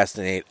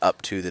procrastinate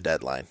up to the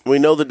deadline? We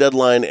know the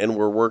deadline, and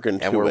we're working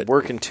to it. And we're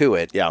working to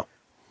it. Yeah.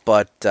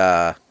 But,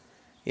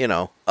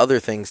 other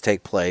things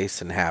take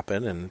place and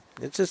happen, and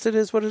it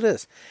is what it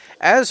is.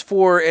 As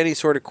for any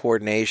sort of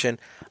coordination,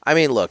 I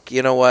mean, look,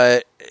 you know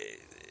what?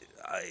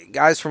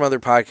 Guys from other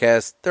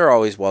podcasts, they're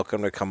always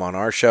welcome to come on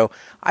our show.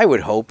 I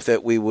would hope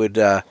that we would,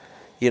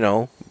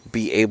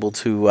 be able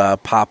to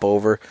pop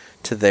over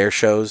to their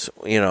shows,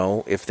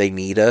 if they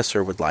need us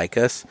or would like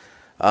us.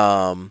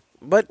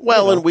 But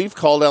and we've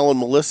called Al and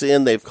Melissa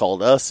in. They've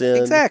called us in.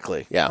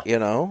 Exactly. Yeah.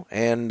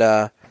 And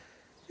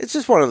it's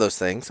just one of those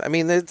things. I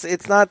mean,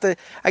 it's not the.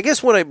 I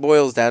guess what it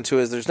boils down to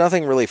is there's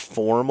nothing really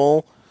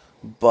formal,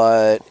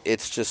 but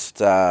it's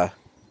just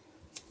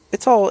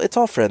it's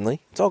all friendly.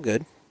 It's all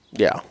good.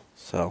 Yeah.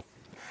 So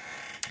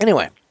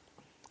anyway,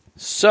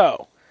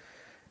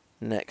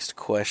 next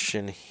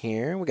question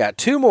here. We got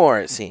 2 more,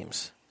 it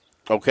seems.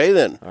 Okay,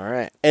 then. All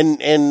right.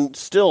 And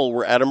still,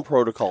 we're Adam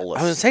Protocol-less.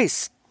 I was going to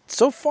say,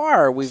 so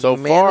far, we've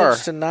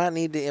managed to not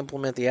need to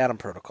implement the Adam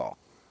Protocol.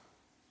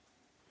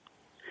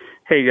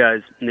 Hey,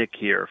 guys. Nick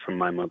here from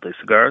My Monthly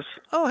Cigars.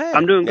 Oh, hey.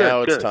 I'm doing good.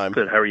 Now it's good, time.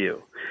 Good. How are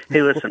you?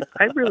 Hey, listen,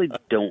 I really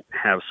don't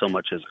have so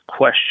much as a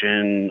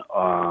question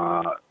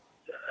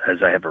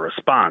as I have a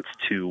response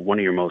to one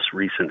of your most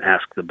recent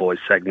Ask the Boys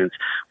segments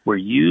where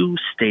you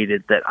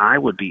stated that I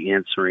would be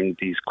answering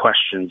these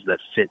questions that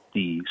fit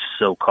the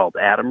so-called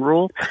Adam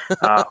rule.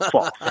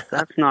 False.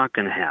 That's not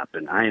going to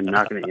happen. I am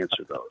not going to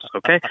answer those.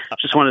 Okay.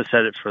 Just wanted to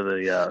set it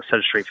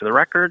straight for the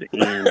record.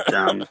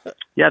 And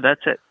yeah,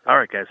 that's it. All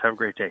right, guys. Have a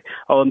great day.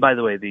 Oh, and by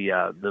the way, the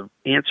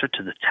answer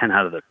to the 10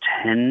 out of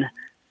 10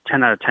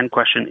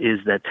 question is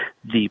that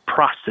the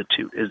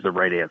prostitute is the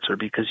right answer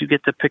because you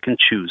get to pick and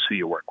choose who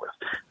you work with.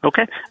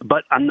 Okay?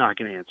 But I'm not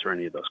going to answer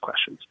any of those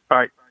questions. All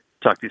right.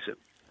 Talk to you soon.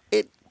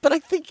 But I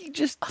think he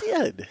just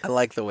did. I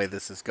like the way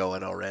this is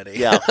going already.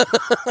 Yeah.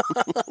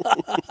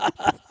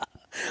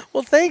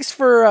 Well, thanks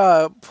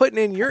for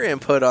putting in your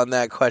input on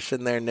that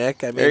question there,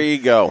 Nick. I mean, there you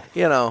go.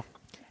 You know.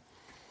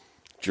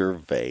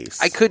 Gervais.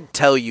 I could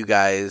tell you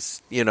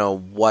guys,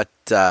 what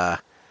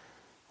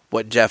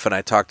Jeff and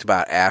I talked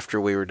about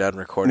after we were done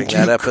recording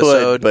that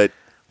episode. But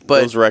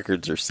those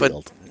records are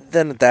sealed. But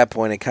then at that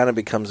point, it kind of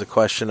becomes a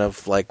question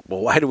of, like,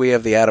 well, why do we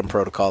have the Adam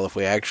Protocol if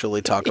we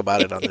actually talk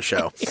about it on the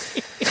show?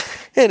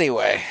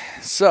 Anyway,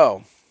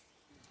 so,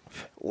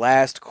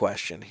 last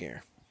question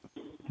here.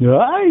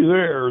 Hi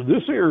there.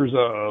 This here's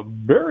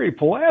Barry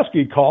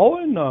Pulaski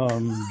calling,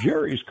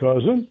 Jerry's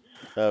cousin.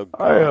 Oh,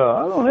 I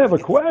don't have a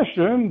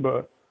question,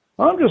 but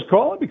I'm just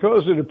calling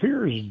because it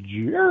appears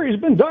Jerry's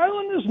been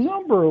dialing this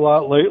number a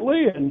lot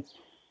lately, and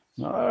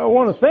I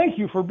want to thank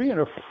you for being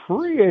a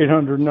free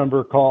 800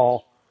 number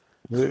call.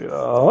 The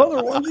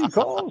other ones he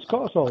calls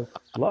cost a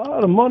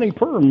lot of money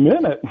per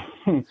minute.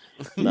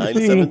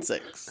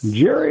 976.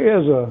 Jerry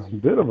has a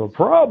bit of a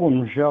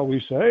problem, shall we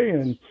say,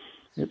 and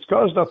it's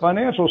caused a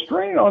financial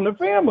strain on the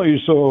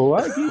family, so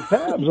I keep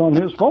tabs on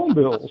his phone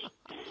bills.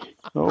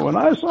 So when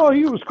I saw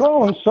he was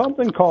calling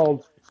something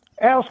called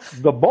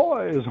Ask the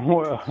Boys,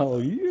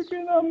 well, you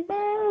can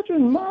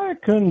imagine my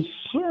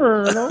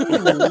concern.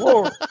 Oh,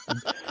 Lord.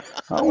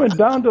 I went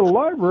down to the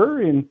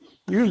library and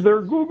used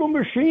their Google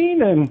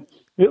machine, and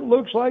it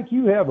looks like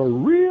you have a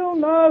real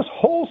nice,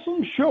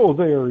 wholesome show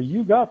there.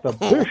 You got the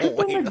Bishop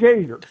and the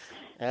Gator.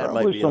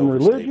 Probably some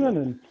religion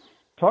and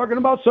talking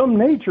about some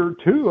nature,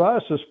 too, I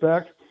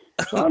suspect.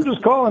 So I'm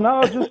just calling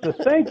out just to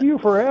thank you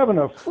for having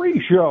a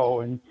free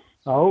show, and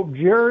I hope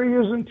Jerry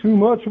isn't too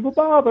much of a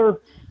bother.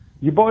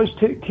 You boys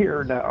take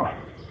care now.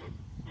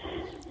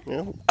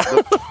 Yeah,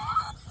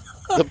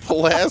 the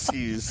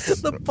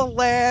Pulaskis. The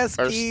Pulaskis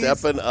are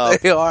stepping up.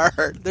 They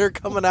are. They're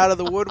coming out of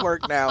the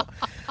woodwork now.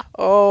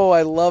 Oh,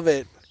 I love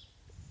it.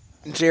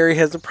 Jerry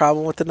has a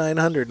problem with the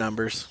 900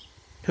 numbers.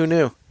 Who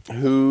knew?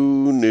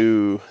 Who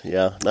knew?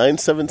 Yeah,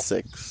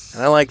 976.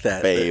 I like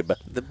that, babe.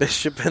 The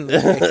Bishop and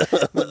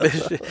the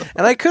Bishop.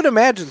 And I could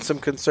imagine some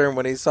concern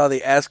when he saw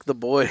the Ask the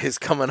Boys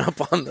coming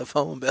up on the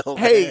phone bill.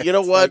 Hey, you know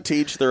what? Like,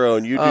 teach their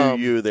own. You do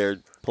you there,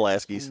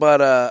 Pulaskis.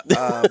 But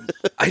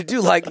I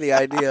do like the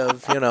idea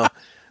of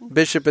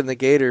Bishop and the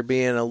Gator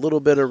being a little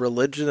bit of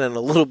religion and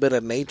a little bit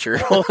of nature.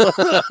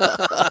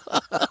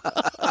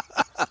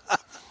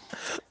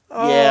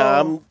 Yeah,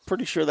 I'm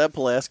pretty sure that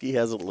Pulaski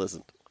hasn't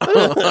listened.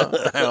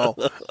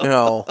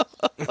 No,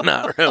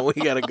 not really.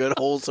 We got a good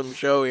wholesome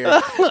show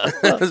here.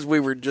 As we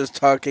were just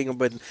talking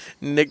about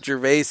Nick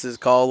Gervais's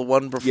call, the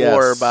one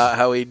before, about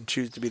how he'd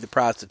choose to be the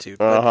prostitute.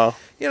 But,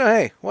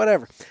 hey,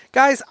 whatever.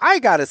 Guys, I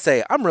gotta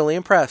say, I'm really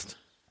impressed.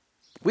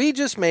 We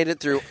just made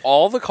it through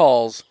all the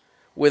calls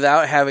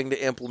without having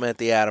to implement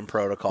the Adam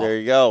Protocol. There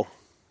you go.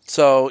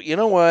 So, you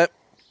know what?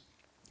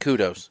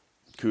 Kudos.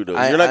 You're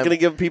not going to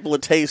give people a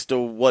taste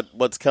of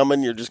what's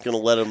coming. You're just going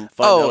to let them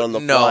find out on the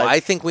fly. No, I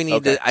think we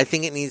need to. I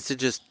think it needs to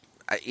just.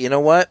 You know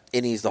what?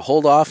 It needs to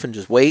hold off and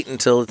just wait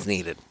until it's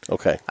needed.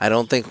 Okay. I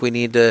don't think we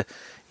need to,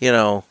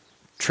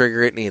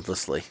 trigger it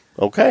needlessly.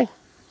 Okay.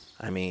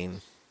 I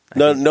mean,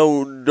 don't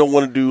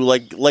want to do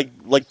like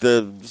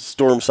the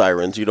storm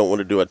sirens. You don't want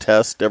to do a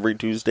test every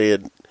Tuesday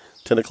at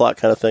 10 o'clock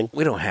kind of thing.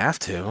 We don't have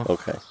to.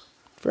 Okay.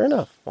 Fair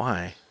enough.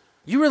 Why?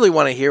 You really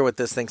want to hear what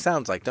this thing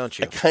sounds like, don't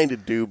you? I kind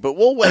of do, but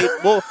we'll wait.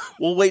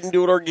 We'll wait and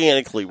do it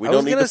organically. We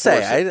don't need to force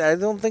it. I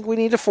don't think we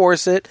need to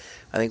force it.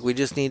 I think we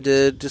just need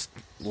to just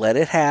let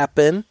it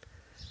happen,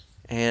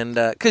 and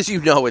because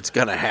it's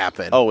going to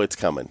happen. Oh, it's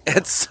coming.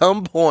 At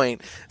some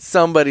point,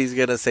 somebody's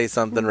going to say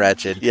something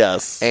wretched.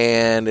 Yes,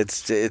 and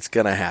it's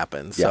going to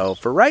happen. Yeah. So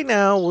for right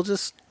now, we'll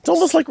just. It's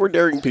almost like we're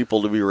daring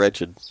people to be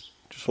wretched.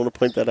 Just want to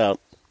point that out.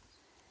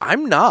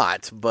 I'm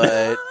not,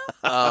 but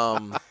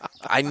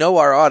I know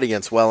our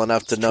audience well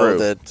enough to know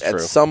that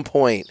at some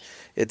point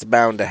it's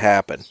bound to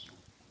happen.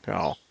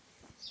 Oh.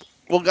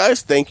 Well,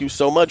 guys, thank you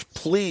so much.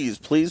 Please,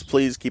 please,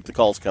 please keep the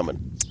calls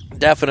coming.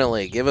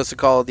 Definitely. Give us a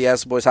call at the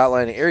Ask the Boys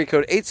hotline at area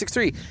code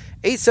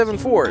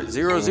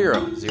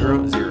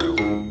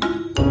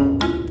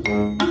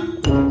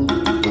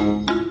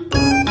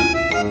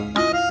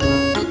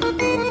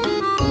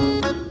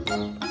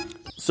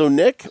So,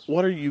 Nick,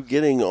 what are you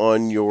getting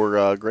on your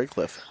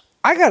Graycliff?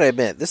 I gotta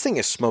admit, this thing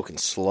is smoking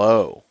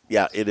slow.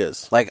 Yeah, it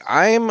is. Like,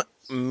 I'm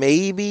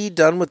maybe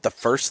done with the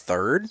first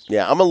third.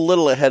 Yeah, I'm a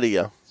little ahead of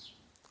you.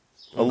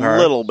 A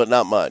little, but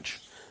not much.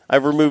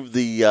 I've removed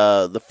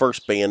the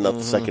first band, not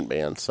the second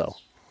band, so.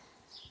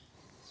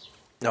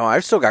 No,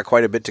 I've still got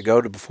quite a bit to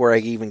go before I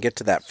even get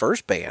to that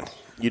first band.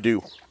 You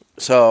do.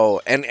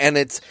 So, and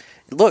it's,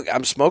 look,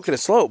 I'm smoking it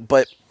slow,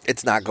 but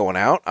it's not going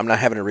out. I'm not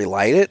having to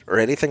relight it or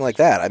anything like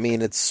that. I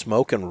mean, it's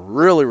smoking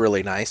really,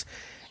 really nice.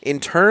 In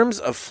terms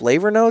of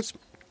flavor notes,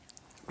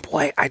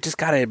 boy, I just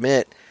got to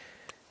admit,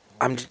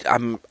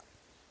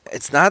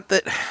 it's not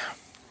that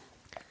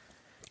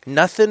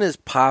nothing is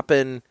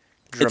popping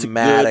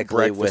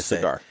dramatically with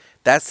cigar. it.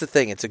 That's the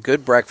thing. It's a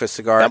good breakfast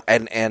cigar,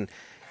 and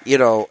you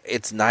know,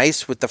 it's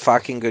nice with the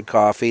fucking good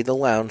coffee, the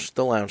lounge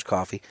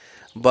coffee.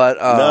 But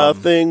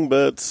nothing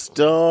but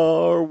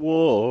Star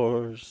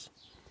Wars.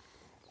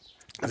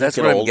 That's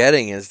what I'm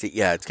getting is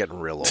it's getting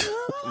real old.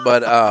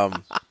 but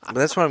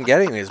that's what I'm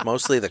getting is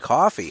mostly the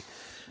coffee.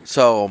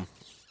 So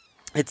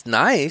it's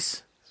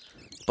nice,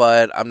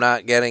 but I'm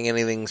not getting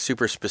anything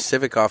super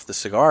specific off the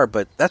cigar,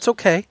 but that's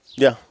okay.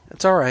 Yeah.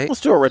 That's all right.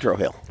 Let's do a retro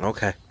hail.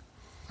 Okay.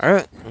 All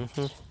right.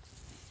 Mm-hmm.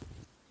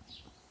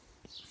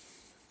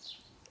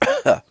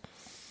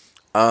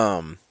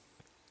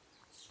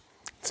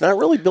 It's not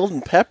really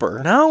building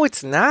pepper. No,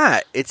 it's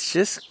not. It's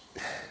just,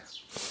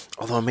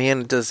 although,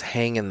 man, it does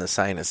hang in the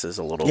sinuses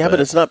a little bit. Yeah, but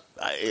it's not,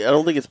 I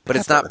don't think it's pepper. But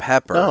it's not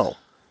pepper. No.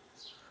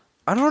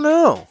 I don't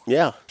know.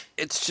 Yeah.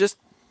 It's just,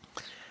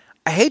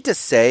 I hate to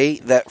say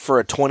that for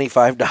a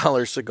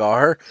 $25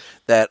 cigar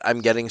that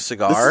I'm getting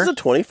cigar. This is a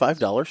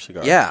 $25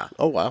 cigar? Yeah.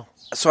 Oh, wow.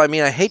 So, I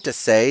mean, I hate to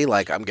say,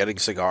 like, I'm getting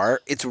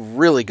cigar. It's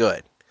really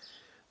good.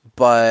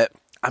 But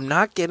I'm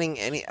not getting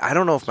any, I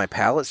don't know if my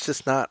palate's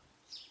just not.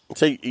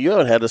 So you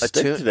haven't had a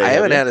stick today, I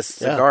haven't you? had a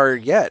cigar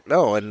yet.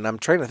 No, and I'm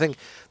trying to think.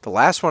 The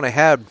last one I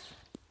had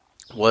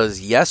was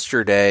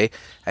yesterday.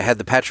 I had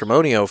the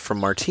Patrimonio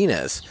from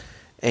Martinez.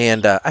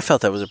 And I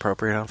felt that was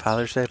appropriate on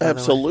Father's Day.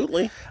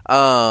 Absolutely.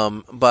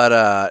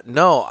 But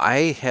no,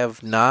 I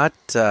have not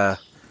had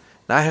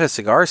a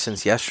cigar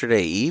since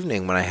yesterday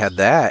evening when I had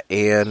that.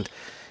 And,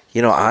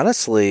 you know,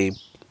 honestly,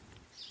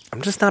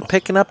 I'm just not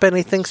picking up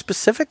anything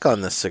specific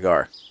on this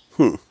cigar.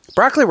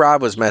 Broccoli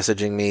Rob was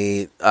messaging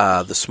me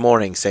this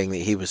morning saying that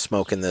he was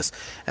smoking this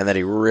and that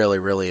he really,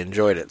 really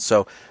enjoyed it.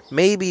 So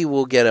maybe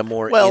we'll get a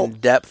more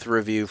in-depth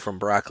review from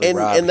Broccoli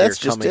Rob and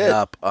that's here coming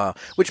up.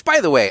 Which, by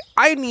the way,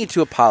 I need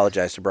to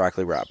apologize to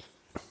Broccoli Rob.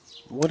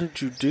 What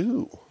did you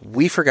do?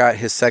 We forgot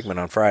his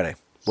segment on Friday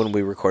when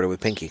we recorded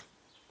with Pinky.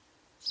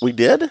 We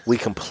did? We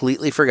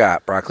completely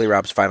forgot Broccoli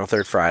Rob's Final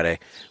Third Friday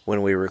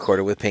when we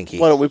recorded with Pinky.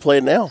 Why don't we play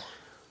it now?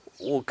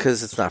 Well,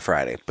 because it's not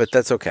Friday, but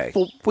that's okay.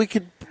 Well, we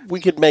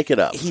could make it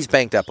up. He's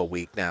banked up a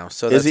week now,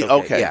 so is that's he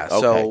okay? Yeah.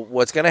 Okay. So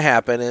what's going to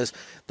happen is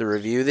the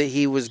review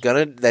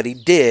that he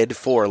did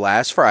for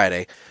last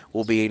Friday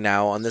will be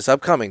now on this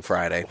upcoming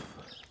Friday.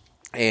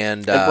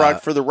 And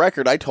Brock, for the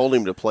record, I told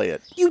him to play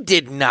it. You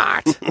did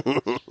not.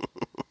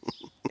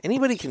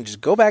 Anybody can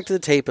just go back to the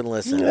tape and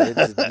listen.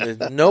 There's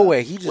no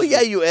way. Well,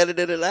 yeah, you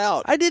edited it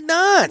out. I did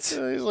not. He's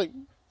like,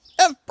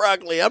 F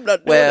Broccoli, I'm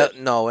not doing it. Well,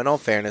 no, in all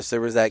fairness, there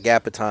was that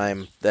gap of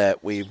time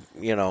that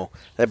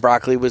that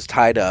Broccoli was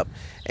tied up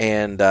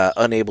and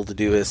unable to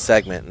do his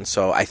segment. And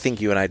so I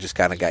think you and I just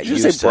kind of got used to it.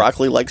 Did you say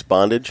Broccoli likes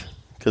bondage?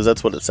 Because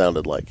that's what it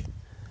sounded like.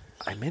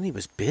 I meant he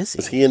was busy.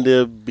 Is he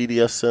into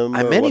BDSM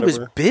I meant he was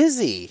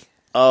busy.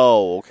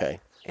 Oh, okay.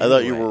 Anyway. I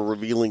thought you were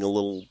revealing a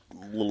little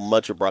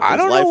much of Broccoli's life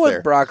there. I don't know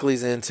what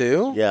Broccoli's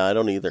into. Yeah, I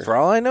don't either. For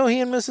all I know, he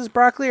and Mrs.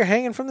 Broccoli are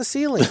hanging from the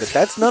ceiling, but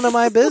that's none of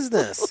my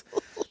business.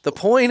 The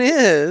point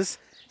is,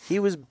 he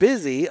was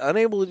busy,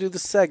 unable to do the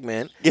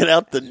segment. Get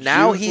out the juice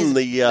and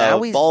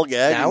the ball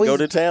gag and go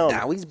to town.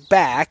 Now he's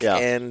back, Yeah.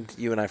 and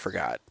you and I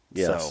forgot.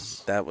 Yes.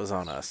 So that was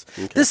on us.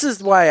 Okay. This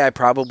is why I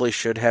probably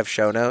should have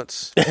show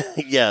notes.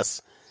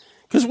 Yes.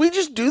 Because we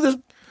just do this.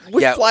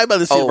 We fly by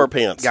the seat of our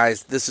pants.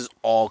 Guys, this is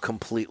all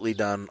completely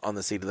done on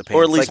the seat of the pants.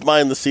 Or at least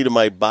mine, the seat of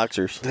my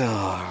boxers.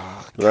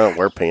 I don't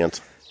wear pants.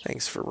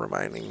 Thanks for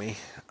reminding me.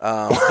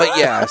 But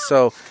yeah,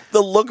 so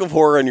the look of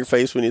horror on your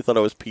face when you thought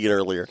I was peeing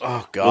earlier.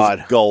 Oh, God.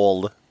 Was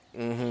gold.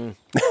 Mm-hmm.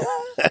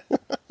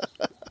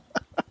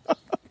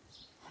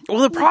 Well,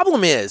 the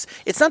problem is,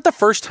 it's not the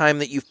first time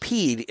that you've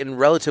peed in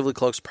relatively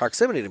close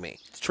proximity to me.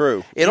 It's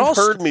true. You've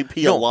heard me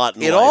pee a lot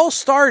in life. All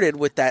started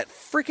with that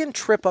freaking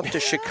trip up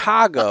to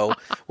Chicago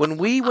when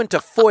we went to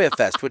Foya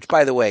Fest, which,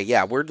 by the way,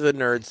 yeah, we're the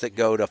nerds that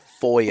go to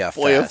Foya Fest.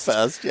 Foya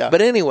Fest, yeah.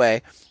 But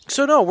anyway,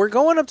 so no, we're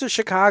going up to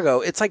Chicago.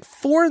 It's like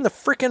 4 in the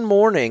freaking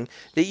morning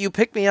that you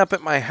pick me up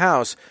at my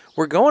house.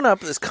 We're going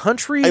up this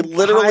country I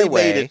literally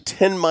highway. made it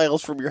 10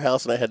 miles from your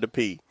house and I had to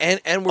pee. And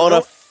we're on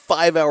a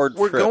 5-hour trip.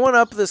 We're going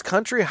up this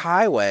country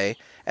highway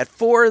at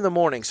 4 in the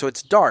morning, so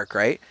it's dark,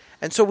 right?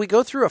 And so we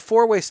go through a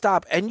 4-way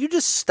stop, and you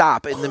just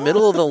stop in the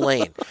middle of the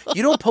lane.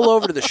 You don't pull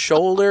over to the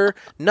shoulder,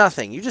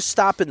 nothing. You just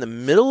stop in the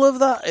middle of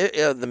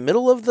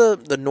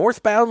the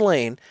northbound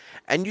lane,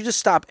 and you just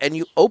stop, and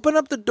you open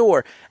up the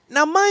door.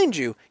 Now, mind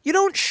you, you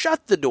don't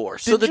shut the door.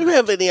 So Did you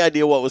have any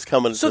idea what was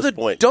coming at this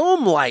point? So the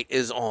dome light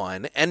is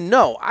on, and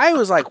no, I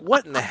was like,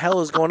 what in the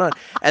hell is going on?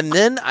 And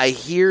then I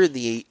hear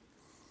the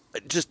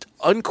just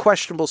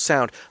unquestionable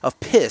sound of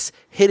piss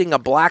hitting a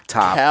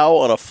blacktop. Cow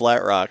on a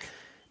flat rock.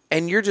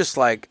 And you're just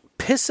like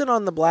pissing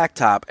on the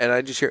blacktop, and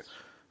I just hear,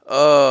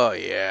 Oh,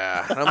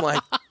 yeah. And I'm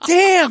like,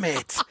 damn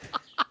it.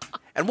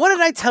 And what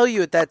did I tell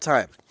you at that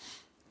time?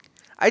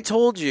 I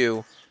told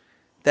you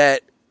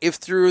that if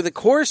through the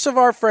course of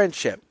our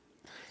friendship,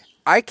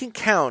 I can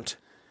count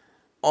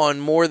on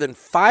more than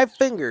 5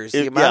 fingers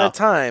the amount of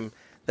time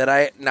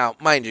that now,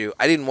 mind you,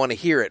 I didn't want to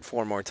hear it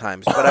 4 more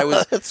times, but I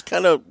was. That's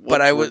kind of what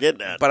we're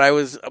getting at. But I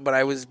was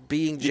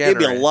being generous. You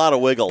gave me a lot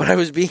of wiggle. But I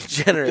was being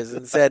generous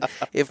and said,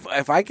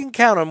 if I can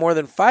count on more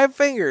than 5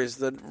 fingers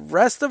the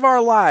rest of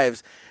our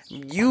lives,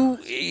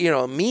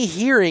 me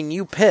hearing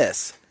you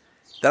piss,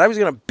 that I was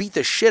going to beat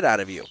the shit out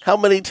of you. How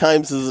many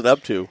times is it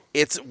up to?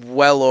 It's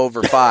well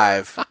over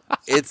 5.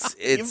 It's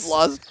You've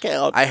lost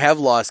count. I have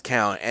lost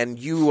count, and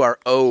you are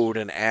owed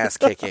an ass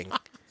kicking.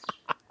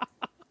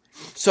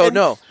 So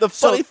the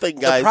funny thing,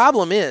 guys, the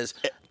problem is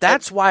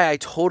that's why I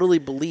totally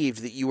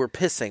believed that you were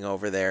pissing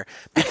over there,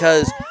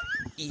 because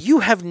you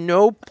have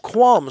no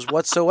qualms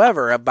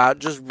whatsoever about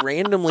just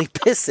randomly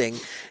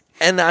pissing,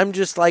 and I'm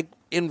just like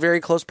in very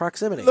close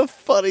proximity. The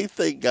funny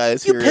thing,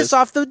 guys, you piss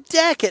off the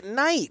deck at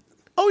night.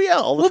 Oh yeah,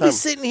 all the time. We'll be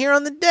sitting here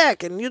on the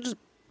deck, and you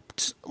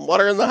just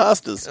water in the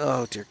hostas.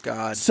 Oh dear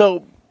God!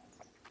 So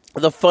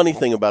the funny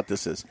thing about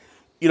this is,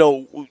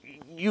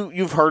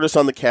 you've heard us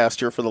on the cast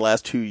here for the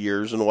last 2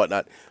 years and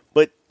whatnot,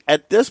 but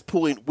at this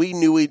point we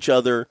knew each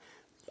other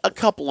a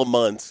couple of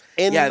months,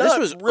 and this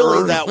was really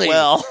early. that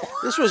well.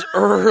 This was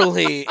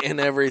early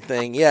in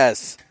everything.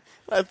 Yes,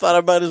 I thought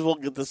I might as well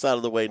get this out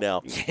of the way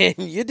now. And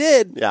you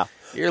did. Yeah.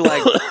 You're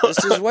like,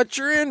 this is what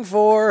you're in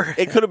for.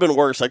 It could have been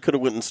worse. I could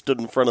have went and stood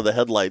in front of the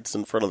headlights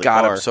in front of the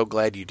God, car. I'm so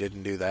glad you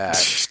didn't do that.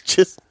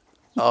 Just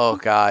oh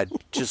God,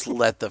 just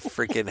let the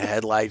freaking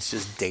headlights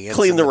just dance.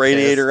 Clean the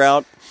radiator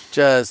out.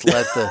 Just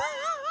let the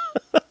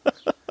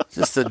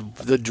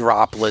the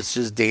droplets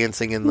just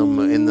dancing in the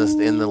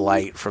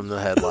light from the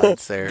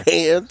headlights there.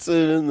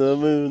 Dancing in the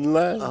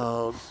moonlight.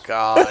 Oh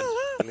God.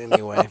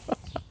 Anyway.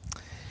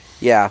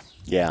 Yeah.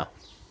 Yeah.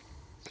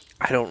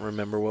 I don't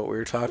remember what we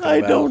were talking about.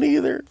 I don't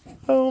either.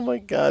 Oh, my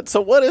God.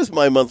 So what is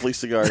My Monthly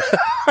Cigars?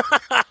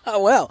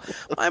 Well,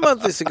 My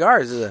Monthly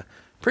Cigars is a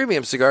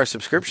premium cigar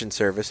subscription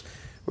service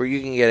where you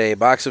can get a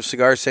box of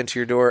cigars sent to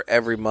your door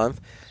every month.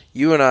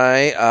 You and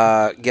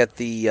I get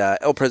the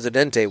El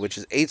Presidente, which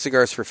is 8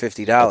 cigars for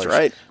 $50. That's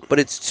right. But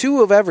it's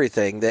 2 of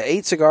everything. The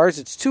 8 cigars,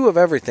 it's 2 of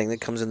everything that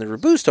comes in the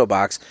Robusto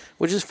box,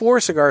 which is 4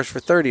 cigars for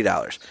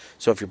 $30.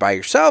 So if you're by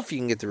yourself, you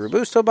can get the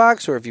Robusto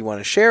box, or if you want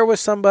to share with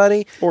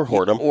somebody. Or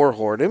hoard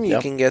them. You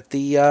can get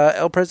the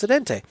El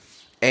Presidente.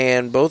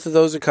 And both of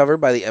those are covered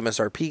by the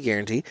MSRP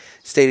guarantee,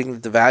 stating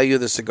that the value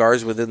of the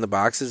cigars within the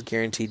box is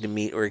guaranteed to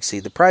meet or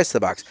exceed the price of the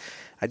box.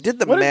 I did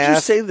the math. What did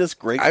you say this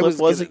Graycliff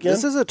was again?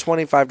 This is a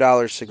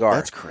 $25 cigar.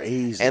 That's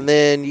crazy. And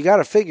then you got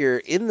to figure,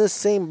 in this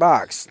same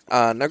box,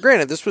 now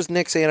granted, this was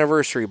Nick's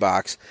anniversary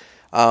box.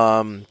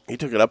 He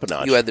took it up a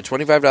notch. You had the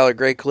 $25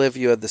 Graycliff.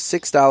 You had the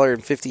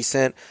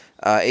 $6.50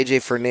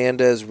 AJ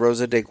Fernandez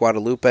Rosa de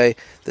Guadalupe,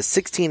 the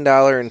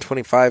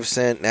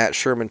 $16.25 Nat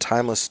Sherman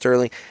Timeless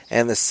Sterling,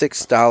 and the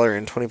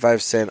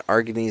 $6.25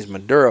 Arganese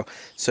Maduro.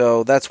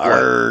 So that's what?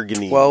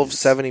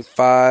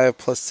 $12.75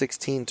 plus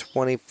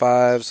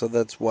 $16.25. So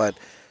that's what?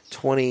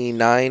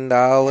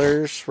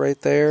 $29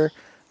 right there.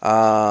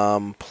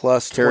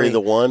 Plus carry 20, the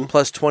one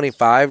plus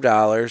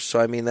 $25. So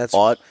I mean that's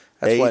what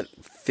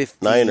 50.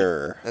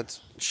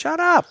 That's shut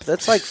up.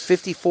 That's like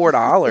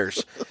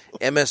 $54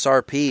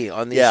 MSRP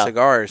on these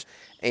cigars.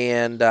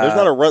 And there's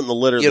not a runt in the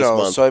litter this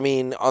month. So I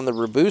mean, on the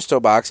Robusto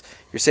box,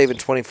 you're saving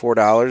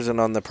 $24, and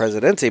on the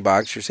Presidente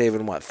box, you're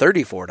saving what,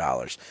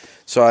 $34.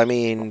 So I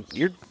mean,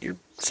 you're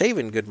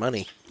saving good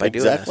money by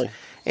doing this.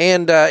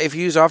 And if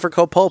you use offer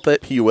code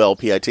PULPIT,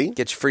 PULPIT,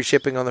 get you free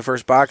shipping on the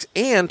first box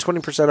and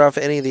 20% off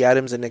any of the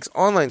items in Nick's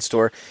online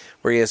store,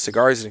 where he has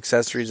cigars and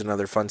accessories and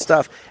other fun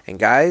stuff. And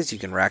guys, you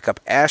can rack up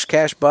Ash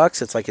Cash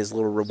bucks. It's like his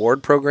little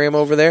reward program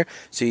over there,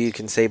 so you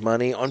can save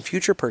money on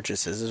future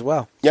purchases as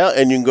well. Yeah,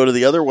 and you can go to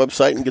the other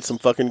website and get some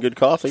fucking good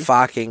coffee.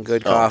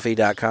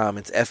 FockingGoodCoffee.com.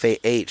 It's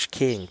FAH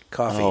King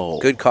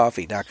Coffee.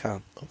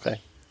 Goodcoffee.com.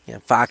 Okay. Yeah,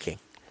 Focking.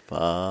 You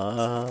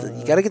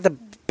got to get the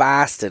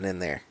Boston in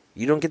there.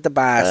 You don't get the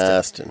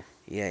Boston.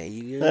 Yeah,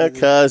 a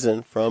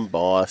cousin from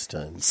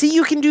Boston. See,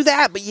 you can do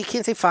that, but you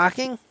can't say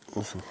Focking.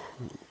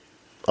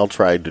 I'll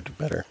try to do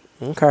better.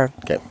 Okay.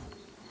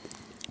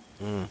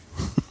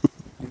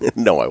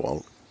 No, I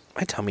won't.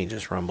 My tummy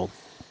just rumbled.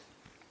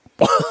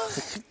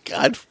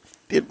 God,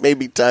 it may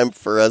be time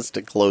for us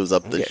to close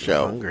up the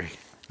show. I'm hungry.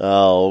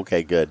 Oh,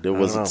 okay, good. It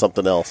wasn't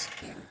something else.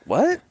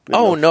 What?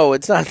 Oh, no,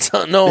 it's not.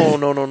 No.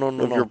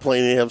 If you're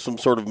planning to have some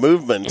sort of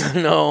movement.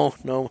 No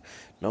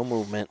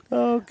movement.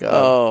 Oh, God.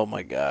 Oh,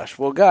 my gosh.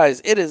 Well,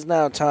 guys, it is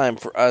now time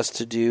for us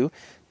to do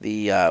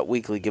the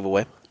weekly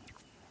giveaway,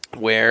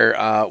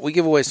 where we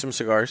give away some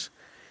cigars.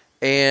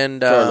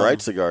 And Darn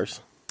right cigars.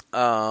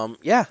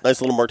 Yeah.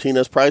 Nice little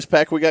Martinez prize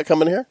pack we got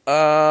coming here.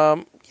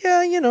 Yeah,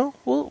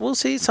 we'll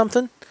see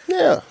something.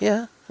 Yeah.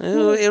 Yeah.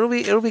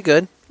 It'll be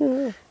good.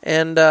 Yeah.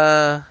 And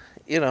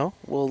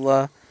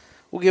we'll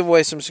give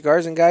away some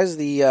cigars. And guys,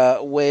 the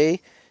way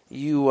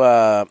you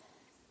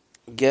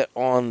get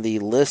on the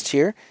list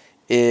here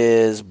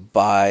is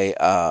by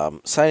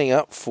signing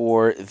up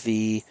for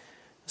the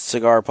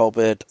Cigar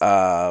Pulpit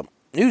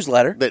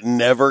newsletter. That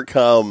never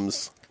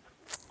comes.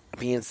 I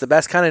mean, it's the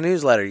best kind of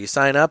newsletter. You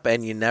sign up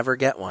and you never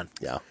get one.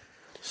 Yeah.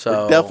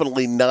 So we're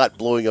definitely not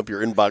blowing up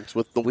your inbox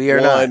with the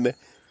one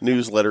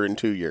newsletter in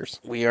 2 years.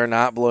 We are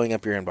not blowing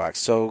up your inbox.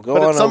 So go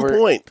but on at some over.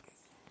 point,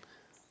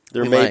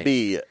 there may might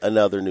be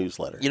another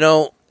newsletter. You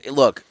know,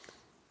 look,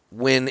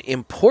 when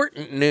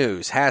important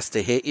news has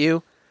to hit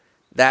you,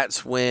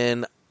 that's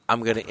when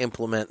I'm going to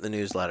implement the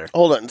newsletter.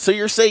 Hold on. So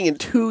you're saying in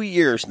 2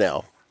 years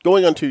now,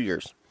 going on 2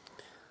 years,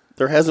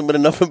 there hasn't been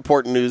enough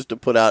important news to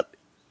put out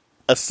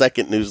a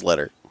second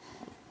newsletter?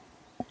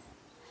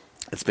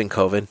 It's been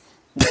COVID.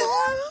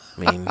 I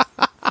mean,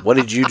 what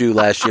did you do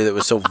last year that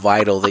was so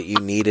vital that you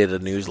needed a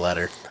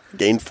newsletter?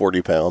 Gained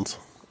 40 pounds.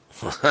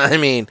 I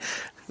mean,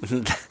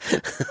 some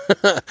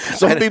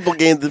people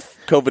gained the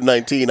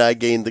COVID-19. I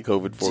gained the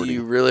COVID 40. Do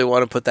you really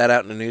want to put that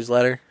out in a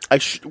newsletter?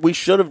 We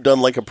should have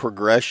done like a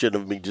progression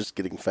of me just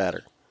getting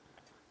fatter.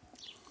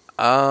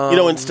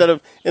 Instead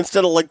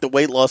of like the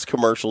weight loss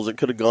commercials, it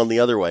could have gone the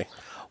other way.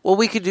 Well,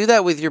 we could do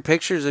that with your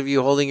pictures of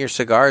you holding your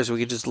cigars. We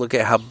could just look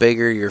at how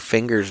bigger your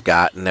fingers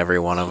got in every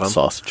one of them.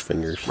 Sausage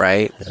fingers.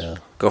 Right? Yeah.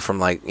 Go from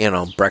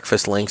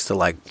breakfast links to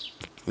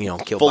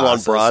kielbasa's. Full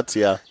on brats,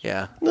 yeah.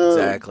 Yeah, oh,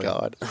 exactly.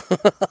 God.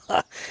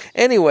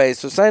 Anyway,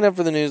 so sign up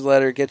for the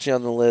newsletter, get you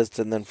on the list,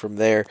 and then from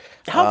there.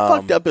 How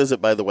fucked up is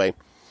it, by the way,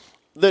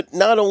 that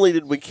not only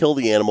did we kill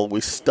the animal, we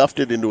stuffed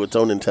it into its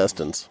own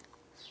intestines?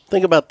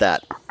 Think about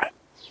that.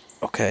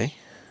 Okay.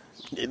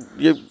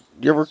 You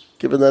ever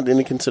given that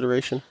any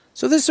consideration?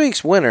 So this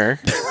week's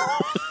winner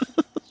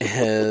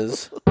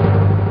is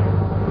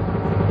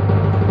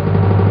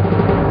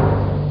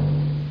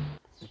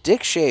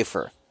Dick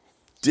Schaefer.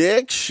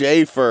 Dick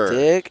Schaefer.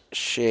 Dick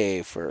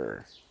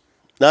Schaefer.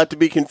 Not to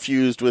be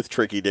confused with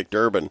Tricky Dick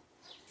Durbin.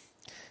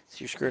 So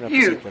you're screwing up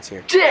the sequence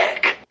here.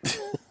 Dick!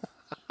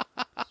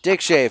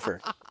 Dick Schaefer.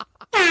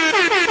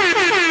 You're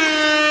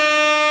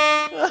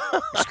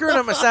screwing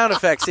up my sound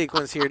effect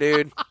sequence here,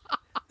 dude.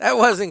 That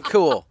wasn't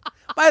cool.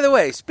 By the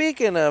way,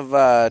 speaking of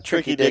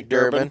Tricky Dick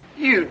Durbin.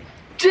 You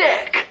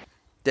dick!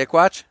 Dick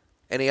Watch?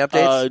 Any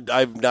updates?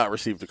 I've not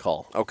received a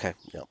call. Okay.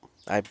 Yep.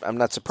 I'm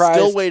not surprised.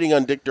 Still waiting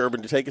on Dick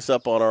Durbin to take us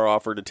up on our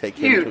offer to take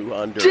him to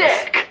Honduras.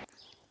 Dick!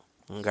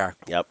 Okay.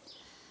 Yep.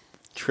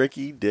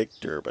 Tricky Dick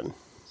Durbin.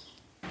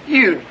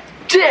 You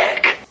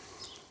dick!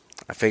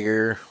 I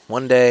figure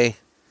one day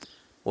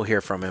we'll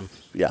hear from him.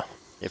 Yeah.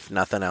 If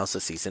nothing else, a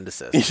cease and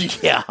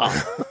desist. Yeah.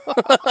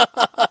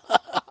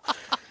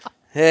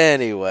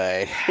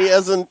 Anyway. He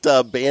hasn't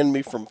banned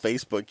me from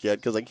Facebook yet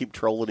because I keep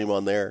trolling him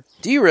on there.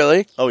 Do you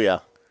really? Oh, yeah.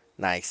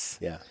 Nice.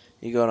 Yeah.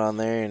 You going on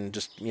there and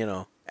just,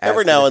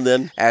 every now and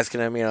then.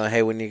 Asking him,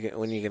 hey, when you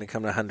going to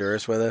come to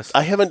Honduras with us?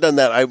 I haven't done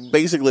that. I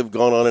basically have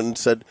gone on and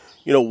said,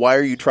 why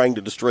are you trying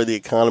to destroy the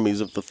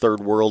economies of the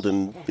third world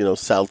and,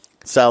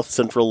 South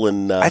Central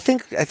and I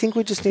think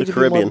we just need to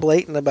be more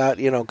blatant about,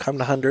 come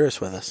to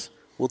Honduras with us.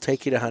 We'll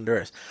take you to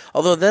Honduras.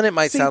 Although then it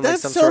might sound like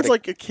some sort of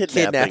like a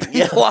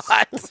kidnapping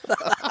plot.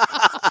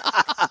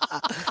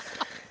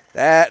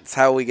 That's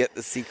how we get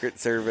the Secret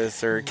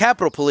Service or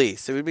Capitol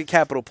Police. It would be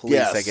Capitol Police,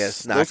 yes. I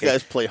guess. Those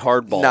guys play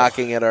hardball.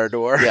 Knocking at our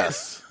door.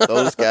 Yes.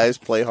 Those guys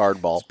play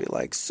hardball. Just be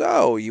like,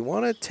 so you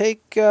want to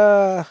take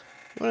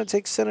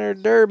Senator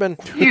Durbin?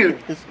 You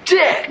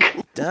dick!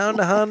 Down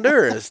to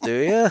Honduras, do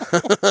you?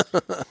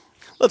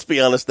 Let's be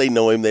honest. They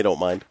know him. They don't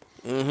mind.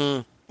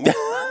 Mm-hmm.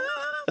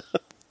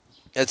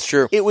 That's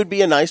true. It would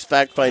be a nice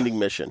fact-finding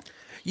mission.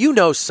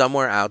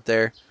 Somewhere out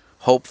there,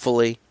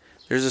 hopefully,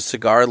 there's a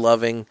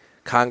cigar-loving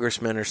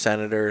congressman or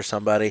senator or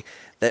somebody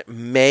that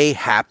may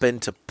happen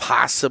to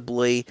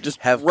possibly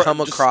have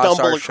come across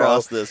our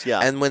show. This,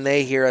 yeah. And when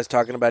they hear us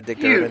talking about Dick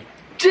Durbin,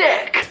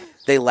 dick!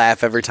 They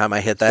laugh every time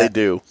I hit that. They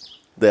do.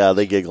 Yeah,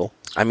 they giggle.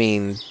 I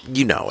mean,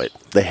 you know it.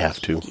 They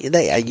have to.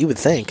 You would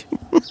think.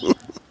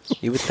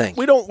 You would think.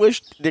 We don't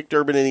wish Dick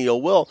Durbin any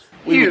ill will.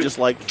 We would just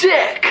like...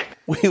 Dick!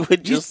 We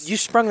would just... You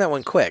sprung that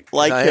one quick.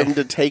 Like him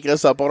to take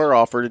us up on our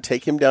offer, to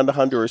take him down to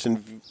Honduras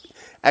and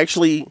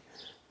actually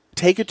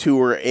take a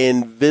tour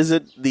and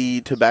visit the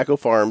tobacco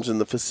farms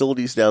and the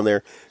facilities down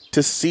there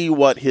to see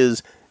what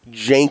his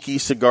janky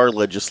cigar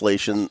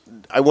legislation...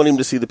 I want him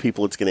to see the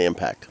people it's going to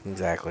impact.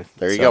 Exactly.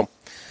 There you go.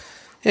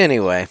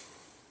 Anyway.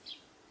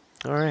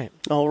 All right.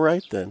 All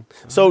right, then.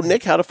 So,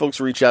 Nick, how do folks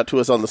reach out to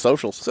us on the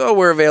socials? So,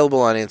 we're available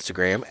on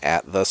Instagram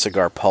at The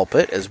Cigar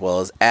Pulpit, as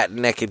well as at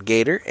Naked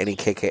Gator,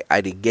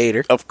 N-E-K-K-I-D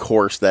Gator. Of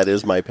course, that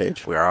is my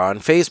page. We are on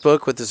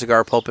Facebook with the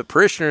Cigar Pulpit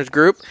Parishioners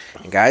Group.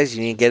 And, guys,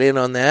 you need to get in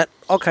on that.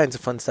 All kinds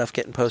of fun stuff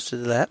getting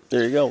posted to that.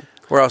 There you go.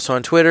 We're also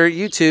on Twitter,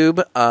 YouTube.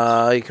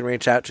 You can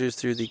reach out to us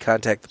through the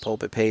Contact the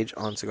Pulpit page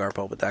on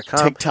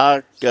cigarpulpit.com.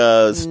 TikTok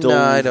still...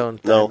 No, I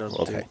don't. No? I don't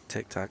Okay. do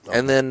TikTok. Okay.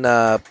 And then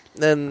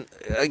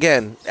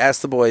again,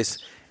 ask the boys.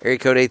 Area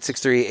code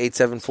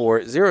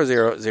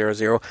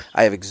 863-874-0000.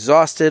 I have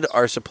exhausted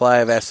our supply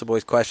of Ask the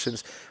Boys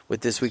questions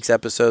with this week's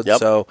episode. Yep.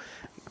 So,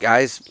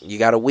 guys, you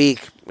got a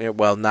week.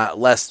 Well, not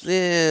less,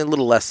 a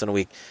little less than a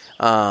week.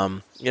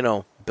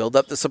 Build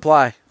up the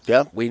supply.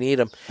 Yeah. We need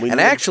them.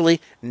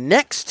 Actually,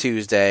 next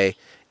Tuesday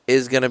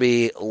is going to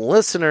be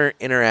Listener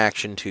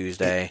Interaction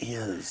Tuesday. It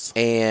is.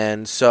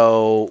 And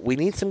so we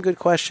need some good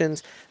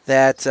questions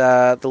that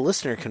the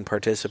listener can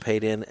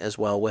participate in as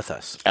well with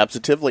us.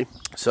 Absolutely.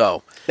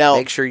 So now,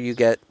 make sure you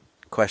get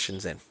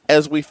questions in.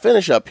 As we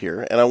finish up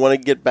here, and I want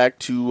to get back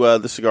to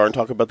the cigar and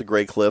talk about the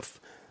Graycliff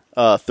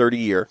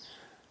 30-year.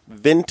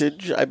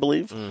 Vintage, I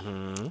believe.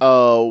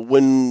 Mm-hmm.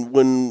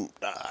 When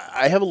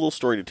I have a little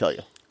story to tell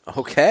you.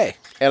 Okay.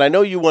 And I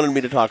know you wanted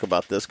me to talk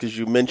about this because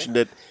you mentioned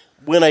it.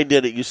 When I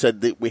did it, you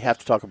said that we have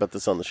to talk about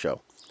this on the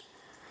show.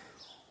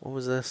 What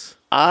was this?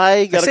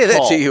 I say a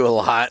call. that to you a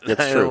lot. That's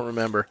I true. don't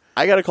remember.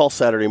 I got a call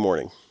Saturday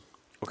morning.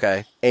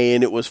 Okay.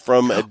 And it was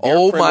from a dear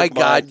Oh, friend my of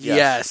mine. God,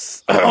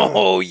 yes.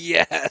 Oh,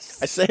 yes.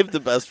 I saved the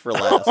best for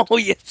last. Oh,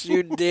 yes,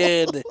 you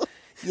did.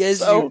 Yes,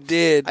 So, you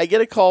did. I get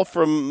a call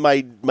from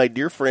my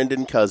dear friend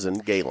and cousin,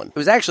 Galen. It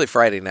was actually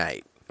Friday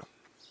night.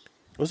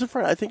 Was it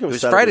Friday? I think it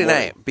was Friday Saturday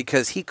morning. night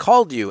because he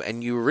called you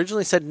and you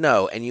originally said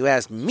no and you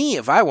asked me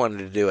if I wanted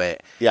to do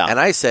it. Yeah. And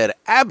I said,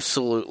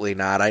 absolutely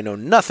not. I know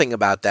nothing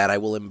about that. I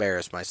will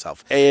embarrass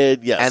myself.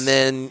 And yes. And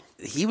then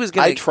he was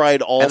going to... I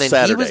tried all and then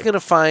Saturday. he was going to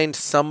find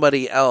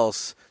somebody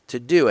else to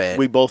do it.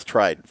 We both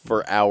tried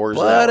for hours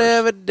and But hours.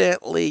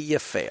 evidently you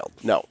failed.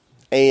 No.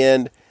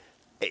 And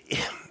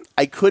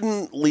I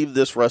couldn't leave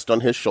this rest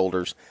on his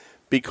shoulders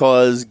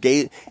because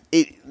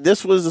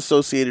this was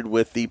associated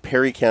with the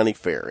Perry County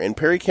Fair. And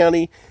Perry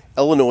County,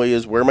 Illinois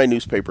is where my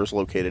newspaper is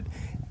located.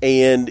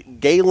 And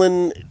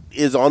Galen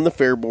is on the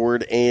fair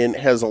board and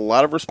has a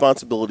lot of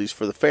responsibilities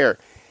for the fair.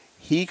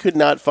 He could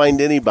not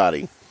find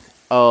anybody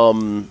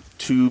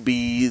to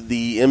be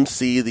the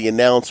MC, the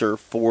announcer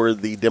for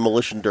the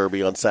Demolition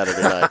Derby on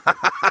Saturday night.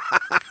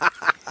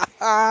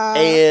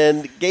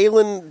 And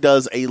Galen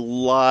does a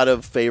lot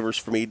of favors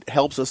for me,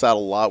 helps us out a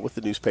lot with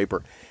the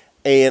newspaper.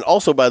 And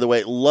also, by the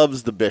way,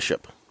 loves the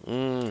Bishop.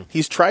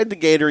 He's tried the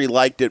Gator, he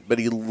liked it, but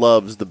he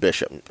loves the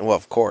Bishop. Well,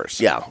 of course.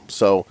 Yeah,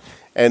 so,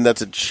 and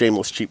that's a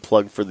shameless cheap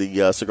plug for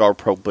the Cigar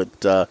Pro,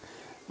 but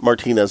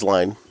Martinez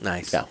line.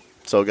 Nice. Yeah,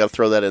 so got to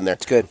throw that in there.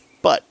 It's good.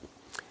 But,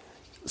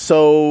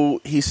 so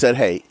he said,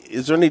 hey,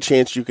 is there any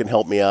chance you can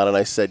help me out? And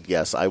I said,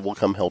 yes, I will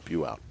come help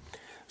you out.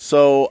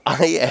 So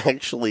I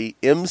actually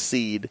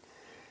emceed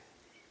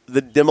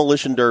the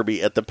Demolition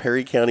Derby at the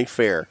Perry County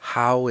Fair.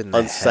 How in the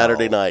on hell?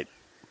 Saturday night.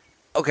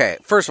 Okay,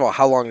 first of all,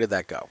 how long did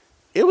that go?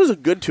 It was a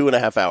good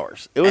 2.5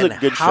 hours. It was a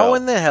good show. How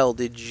in the hell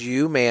did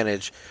you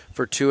manage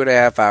for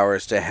 2.5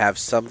 hours to have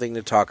something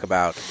to talk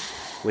about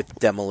with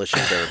Demolition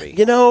Derby?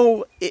 You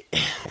know,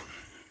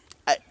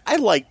 I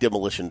like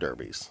Demolition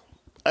Derbies.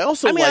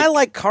 I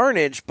like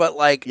Carnage,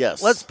 but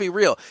yes. Let's be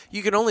real.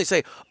 You can only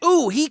say,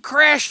 ooh, he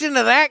crashed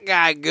into that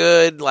guy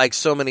good, like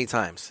so many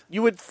times.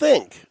 You would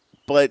think,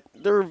 but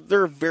there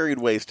are varied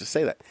ways to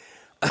say that.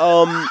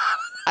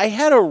 I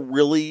had a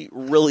really,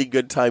 really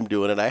good time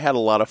doing it. I had a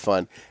lot of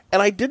fun.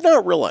 And I did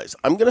not realize,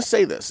 I'm going to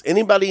say this,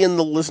 anybody in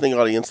the listening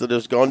audience that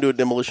has gone to a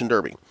Demolition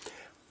Derby,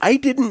 I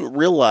didn't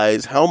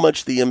realize how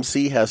much the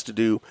MC has to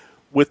do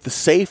with the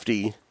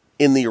safety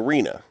in the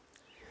arena.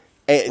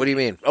 And, what do you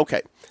mean?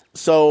 Okay.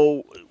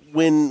 So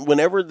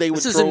whenever they would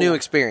This is a new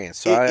experience.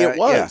 So it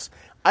was. Yeah.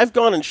 I've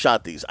gone and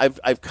shot these.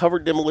 I've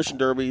covered Demolition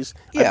Derbies.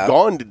 Yeah. I've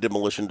gone to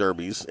Demolition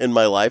Derbies in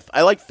my life.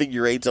 I like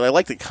figure eights, and I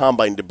like the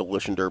combine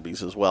Demolition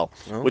Derbies as well,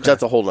 which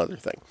that's a whole other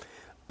thing.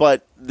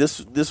 But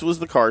this was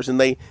the cars, and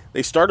they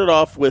started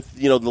off with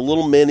the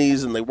little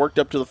minis, and they worked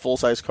up to the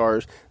full-size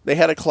cars. They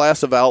had a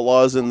class of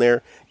outlaws in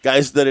there,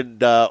 guys that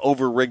had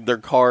over-rigged their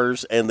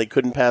cars, and they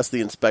couldn't pass the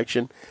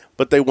inspection,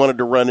 but they wanted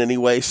to run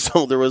anyway,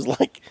 so there was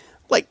like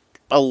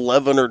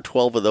 11 or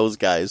 12 of those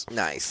guys.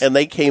 Nice. And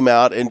they came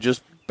out and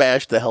just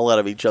bashed the hell out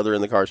of each other in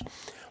the cars.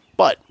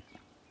 But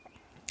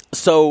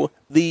so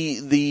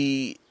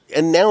the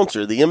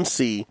announcer, the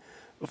MC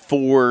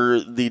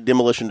for the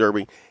Demolition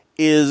Derby,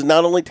 is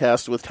not only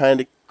tasked with trying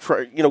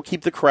to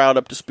keep the crowd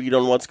up to speed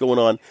on what's going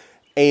on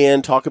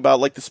and talk about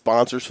like the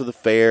sponsors for the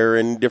fair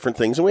and different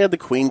things. And we had the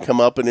Queen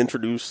come up and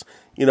introduce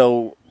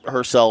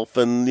herself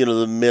and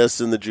the Miss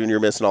and the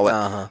Junior Miss and all that.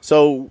 Uh-huh.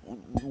 So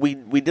we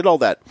did all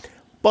that,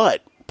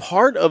 but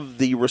part of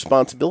the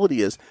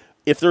responsibility is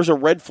if there's a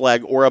red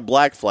flag or a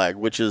black flag,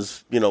 which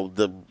is,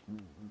 the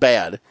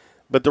bad,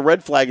 but the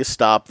red flag is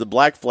stopped. The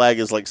black flag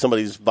is like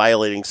somebody's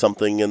violating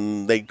something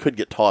and they could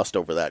get tossed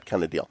over that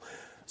kind of deal.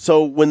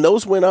 So when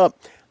those went up,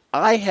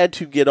 I had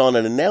to get on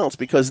and announce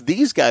because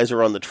these guys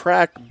are on the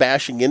track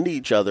bashing into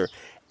each other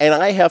and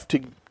I have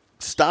to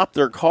stop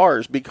their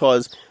cars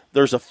because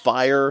there's a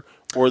fire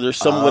or there's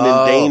someone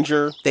in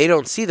danger. They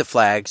don't see the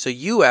flag, so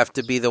you have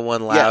to be the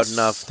one loud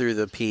enough through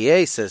the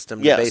PA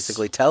system to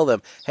basically tell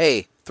them,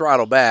 hey,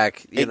 throttle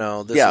back, this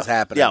is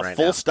happening right now. Yeah,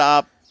 full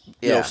stop,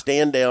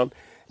 stand down.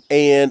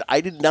 And I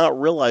did not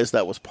realize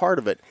that was part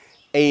of it.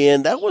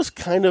 And that was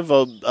kind of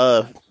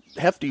a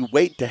hefty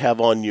weight to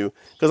have on you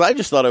because I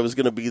just thought I was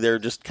going to be there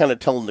just kind of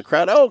telling the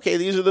crowd, oh, okay,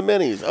 these are the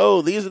minis.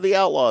 Oh, these are the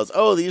outlaws.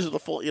 Oh, these are the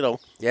full,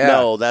 Yeah.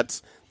 No,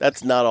 that's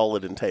not all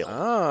it entailed.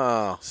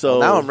 Oh. So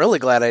now I'm really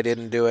glad I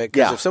didn't do it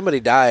because if somebody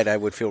died, I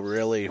would feel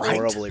really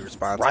horribly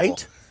responsible.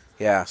 Right?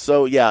 Yeah.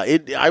 So, yeah,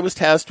 I was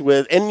tasked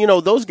with, and,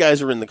 those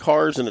guys are in the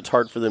cars, and it's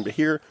hard for them to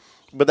hear,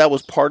 but that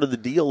was part of the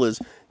deal is,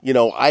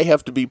 I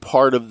have to be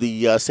part of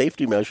the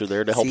safety measure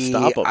there to help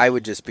stop them. I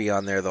would just be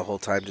on there the whole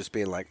time just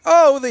being like,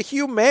 oh, the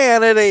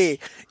humanity,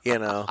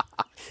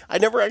 I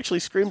never actually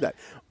screamed that.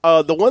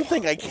 The one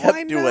thing I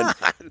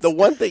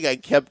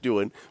kept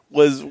doing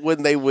was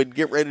when they would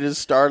get ready to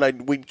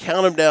start, we'd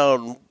count them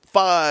down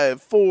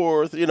 5,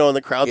 4, and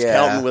the crowd's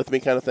counting with me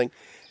kind of thing.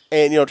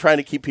 And, trying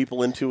to keep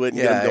people into it and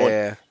get them going.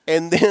 Yeah.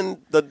 And then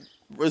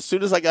as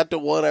soon as I got to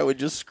one, I would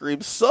just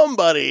scream,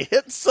 somebody,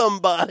 hit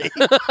somebody.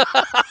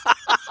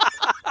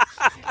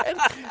 And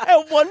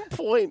at one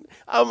point,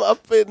 I'm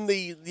up in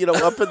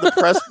the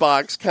press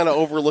box, kind of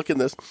overlooking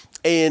this,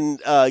 and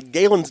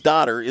Galen's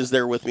daughter is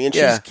there with me, and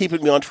she's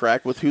keeping me on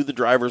track with who the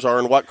drivers are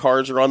and what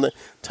cars are on the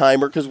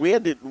timer, because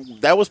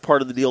that was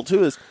part of the deal,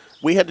 too, is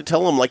we had to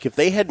tell them, like, if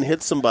they hadn't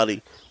hit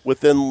somebody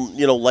within,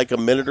 like a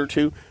minute or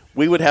two,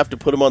 we would have to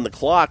put them on the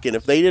clock, and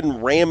if they didn't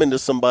ram into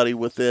somebody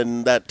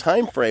within that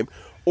time frame,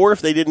 or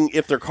if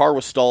their car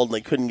was stalled and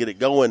they couldn't get it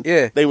going,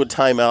 they would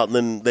time out and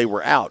then they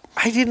were out.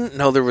 I didn't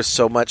know there was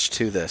so much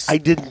to this. I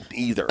didn't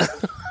either.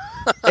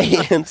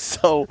 And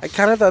so I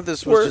kind of thought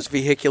this was just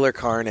vehicular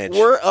carnage.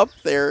 We're up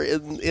there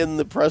in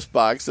the press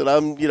box, and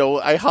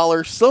I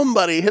holler,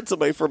 somebody hit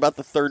somebody for about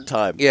the third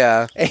time.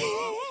 Yeah.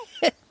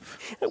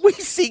 And we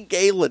see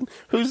Galen,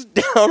 who's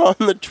down on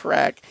the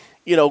track,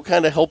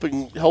 kind of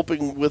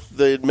helping with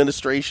the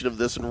administration of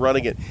this and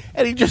running it.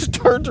 And he just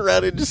turns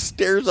around and just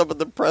stares up at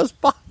the press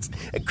box.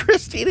 And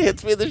Christina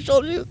hits me in the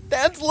shoulder. She goes,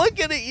 Dad's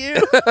looking at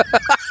you.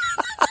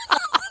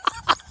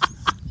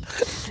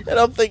 And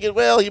I'm thinking,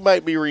 well, he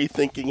might be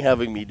rethinking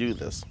having me do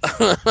this.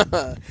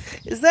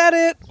 Is that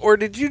it? Or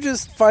did you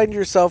just find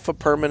yourself a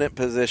permanent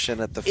position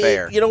at the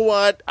fair? You know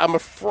what? I'm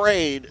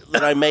afraid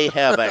that I may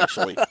have,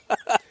 actually.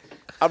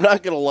 I'm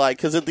not going to lie,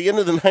 because at the end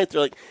of the night, they're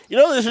like,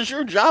 this is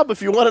your job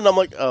if you want it. And I'm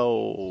like,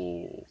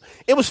 oh.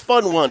 It was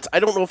fun once.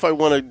 I don't know if I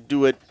want to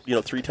do it,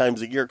 3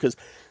 times a year, because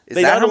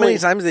Is that how many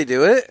times they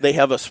do it? They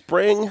have a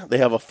spring, they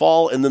have a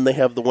fall, and then they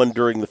have the one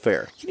during the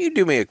fair. Can you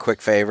do me a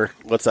quick favor?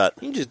 What's that?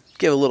 Can you just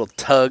give a little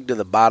tug to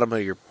the bottom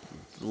of your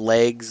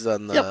legs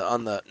on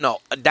the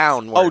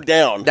downward. Oh,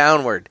 down.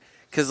 Downward.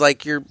 Because,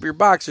 your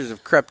boxers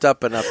have crept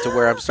up enough to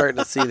where I'm starting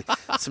to see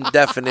some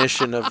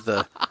definition of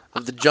the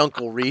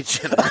jungle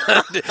region.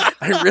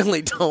 I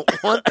really don't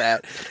want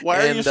that.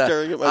 Why are you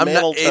staring at my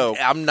mantle toe?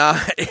 I'm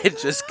not.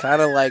 It's just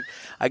kind of like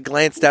I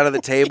glanced out of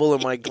the table,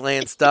 and when I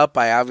glanced up,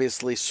 I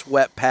obviously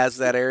swept past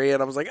that area,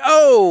 and I was like,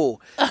 oh,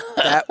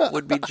 that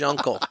would be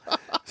jungle.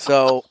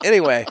 So,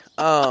 anyway,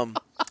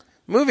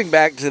 moving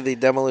back to the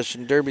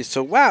Demolition Derby.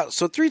 So, wow.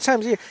 So, 3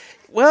 times a year.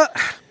 Well,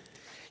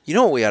 you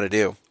know what we ought to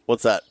do?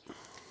 What's that?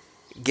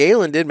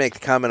 Galen did make the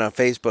comment on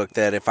Facebook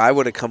that if I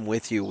would have come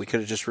with you, we could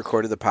have just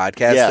recorded the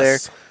podcast there.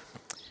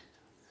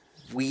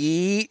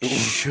 We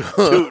should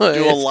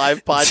do a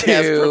live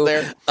podcast from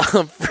there.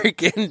 A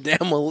freaking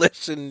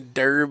Demolition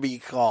Derby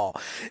call.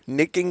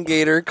 Nick and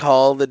Gator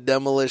call the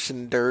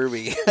Demolition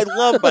Derby. I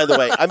love, by the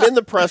way, I'm in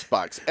the press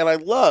box, and I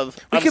love...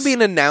 We could be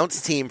an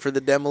announce team for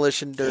the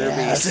Demolition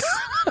Derbies.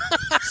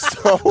 Yes.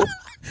 So...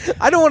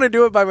 I don't want to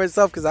do it by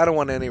myself because I don't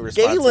want any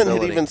responsibility.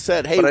 Galen had even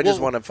said, hey, but I just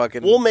want to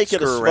fucking we'll make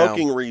it a screw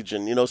smoking around.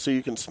 region, so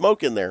you can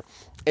smoke in there.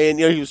 And,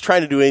 he was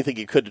trying to do anything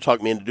he could to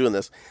talk me into doing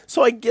this.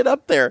 So I get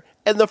up there,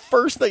 and the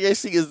first thing I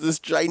see is this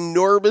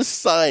ginormous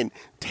sign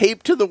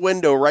taped to the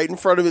window right in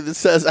front of me that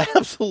says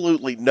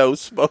absolutely no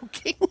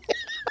smoking.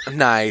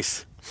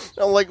 Nice.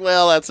 I'm like,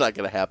 well, that's not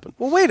going to happen.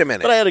 Well, wait a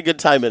minute. But I had a good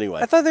time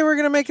anyway. I thought they were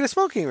going to make it a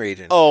smoking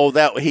region. Oh,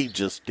 he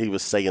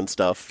was saying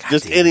stuff. God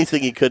just damn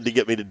anything he could to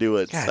get me to do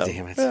it. God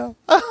damn it. Yeah.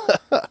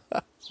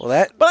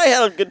 But I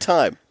had a good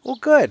time. Well,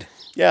 good.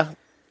 Yeah.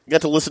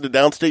 Got to listen to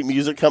Downstate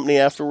Music Company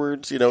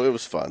afterwards. It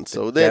was fun.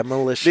 So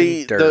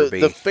Demolition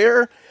Derby. The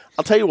fair,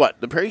 I'll tell you what,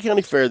 the Perry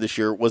County Fair this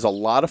year was a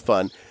lot of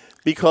fun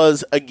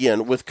because,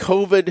 again, with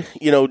COVID,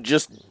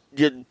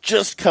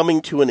 just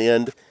coming to an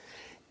end,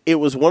 it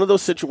was one of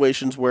those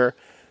situations where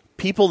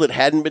people that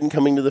hadn't been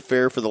coming to the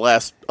fair for the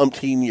last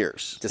umpteen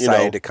years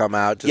decided to come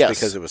out just yes,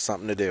 because it was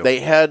something to do. They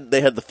had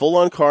the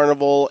full-on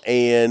carnival,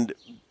 and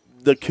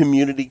the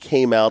community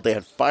came out. They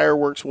had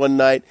fireworks one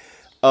night.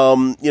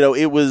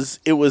 It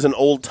was an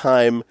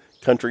old-time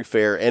country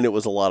fair, and it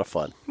was a lot of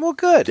fun. Well,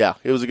 good. Yeah,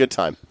 it was a good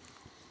time.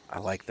 I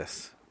like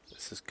this.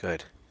 This is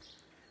good.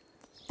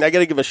 I got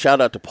to give a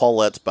shout-out to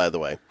Paulette's, by the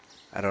way.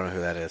 I don't know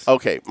who that is.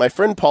 Okay, my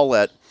friend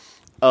Paulette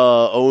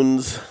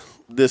owns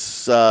this,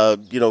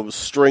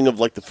 string of,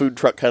 the food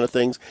truck kind of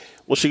things.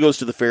 Well, she goes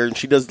to the fair, and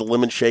she does the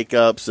lemon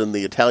shake-ups and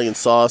the Italian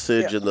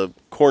sausage and the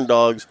corn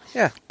dogs.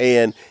 Yeah.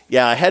 And,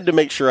 I had to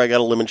make sure I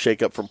got a lemon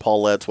shake-up from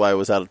Paulette's while I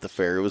was out at the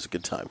fair. It was a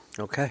good time.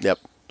 Okay. Yep.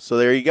 So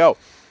there you go.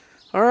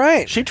 All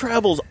right. She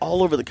travels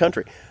all over the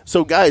country.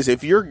 So, guys,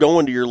 if you're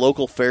going to your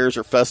local fairs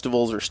or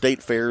festivals or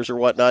state fairs or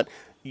whatnot,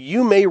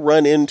 you may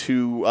run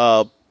into,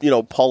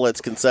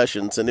 Paulette's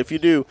concessions. And if you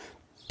do,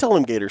 tell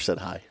them Gator said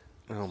hi.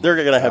 Oh They're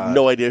going to have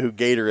no idea who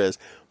Gator is,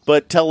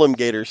 but tell them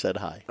Gator said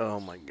hi.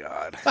 Oh, my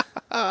God.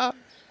 All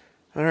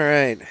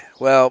right.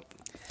 Well,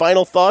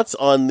 final thoughts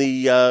on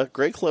the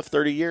Graycliff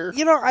 30-year?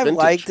 I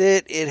liked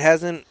it. It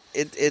hasn't.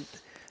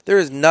 There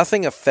is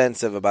nothing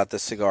offensive about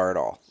this cigar at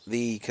all.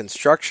 The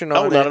construction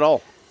on it. Oh, not at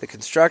all. The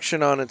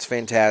construction on it's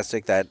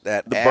fantastic.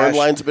 The burn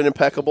line's been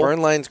impeccable.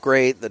 Burn line's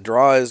great. The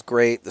draw is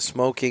great. The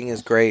smoking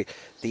is great.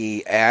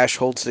 The ash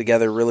holds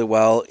together really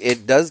well.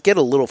 It does get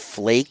a little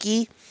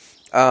flaky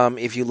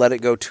if you let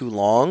it go too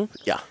long.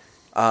 Yeah.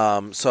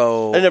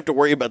 So I didn't have to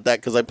worry about that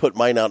because I put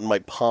mine out in my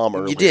palm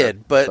earlier. You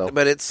did,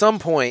 but at some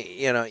point,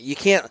 you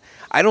can't.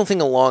 I don't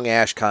think a long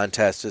ash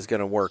contest is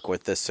going to work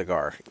with this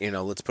cigar.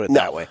 Let's put it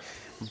that way.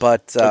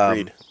 But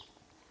agreed.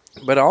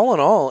 But all in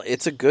all,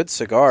 it's a good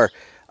cigar.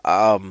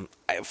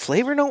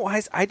 Flavor note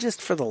wise, I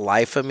just for the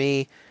life of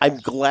me, I'm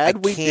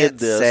glad we did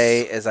this.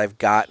 Say as I've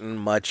gotten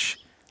much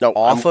of it.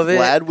 I'm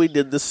glad we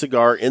did this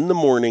cigar in the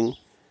morning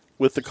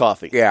with the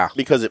coffee. Yeah,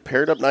 because it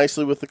paired up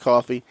nicely with the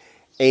coffee,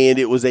 and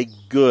it was a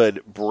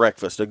good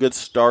breakfast, a good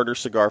starter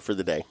cigar for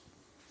the day.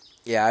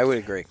 Yeah, I would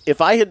agree.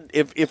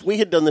 If we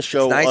had done the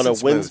show on a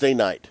Wednesday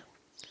night.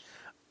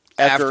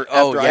 After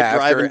I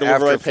drive and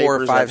deliver my papers,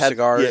 4 or 5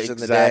 cigars in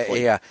the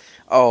day. Yeah.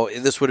 Oh,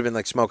 this would have been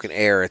like smoking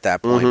air at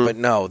that point. Mm-hmm. But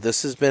no,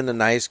 this has been a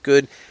nice,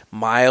 good,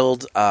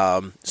 mild,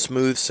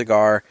 smooth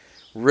cigar.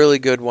 Really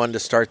good one to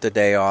start the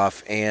day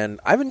off. And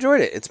I've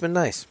enjoyed it. It's been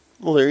nice.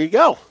 Well, there you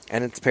go.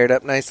 And it's paired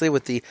up nicely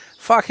with the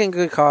fucking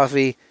good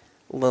coffee,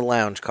 the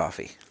lounge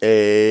coffee.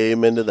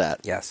 Amen to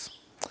that. Yes.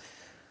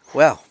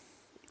 Well.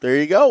 There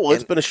you go. Well,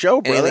 it's been a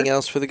show, brother. Anything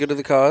else for the good of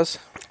the cause?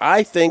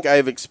 I think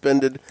I've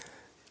expended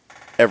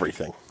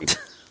everything.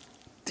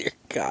 Dear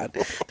God.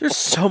 There's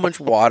so much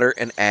water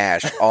and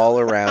ash all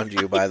around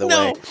you, by the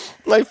way.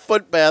 My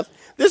foot bath.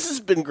 This has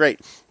been great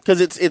because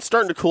it's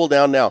starting to cool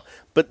down now.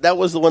 But that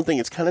was the one thing.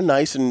 It's kind of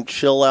nice and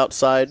chill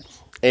outside.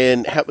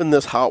 And having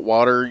this hot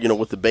water,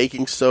 with the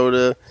baking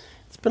soda,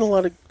 it's been a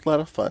lot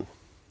of fun.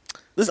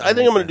 I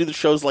think I'm going to do the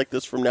shows like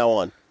this from now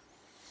on.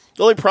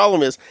 The only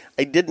problem is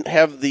I didn't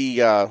have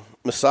the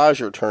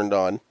massager turned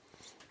on.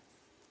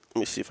 Let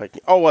me see if I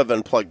can. Oh, I've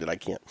unplugged it. I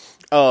can't.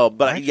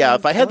 But yeah,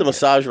 if I had the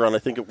massager on, I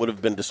think it would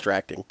have been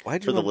distracting for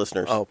the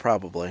listeners. Oh,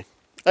 probably.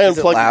 I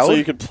unplugged it so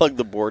you could plug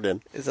the board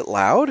in. Is it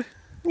loud?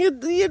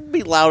 It'd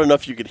be loud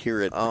enough you could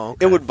hear it. Oh,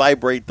 okay. It would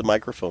vibrate the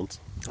microphones.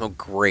 Oh,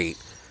 great.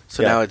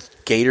 So now it's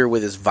Gator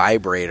with his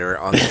vibrator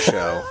on the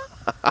show.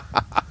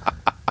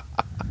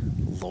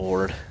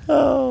 Lord.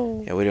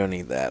 Oh. Yeah, we don't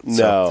need that. No.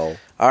 So,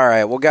 all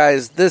right. Well,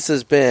 guys, this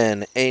has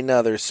been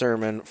another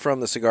sermon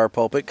from the Cigar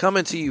Pulpit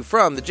coming to you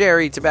from the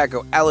Jerry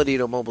Tobacco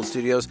Aladino Mobile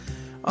Studios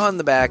on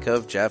the back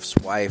of Jeff's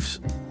wife's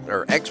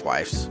or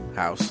ex-wife's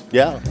house.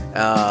 Yeah.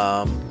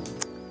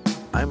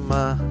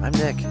 I'm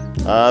Nick.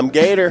 I'm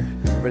Gator.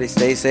 Everybody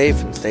stay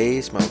safe and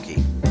stay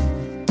smoky.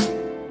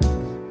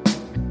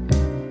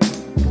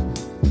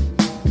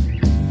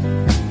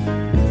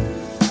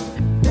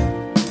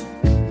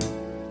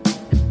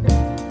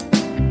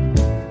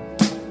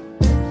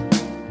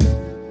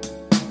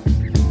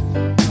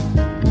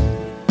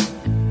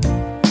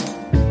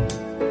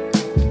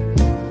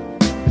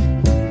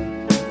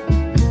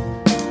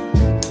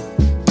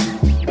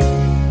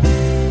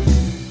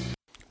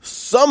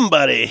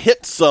 Somebody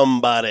hit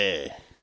somebody.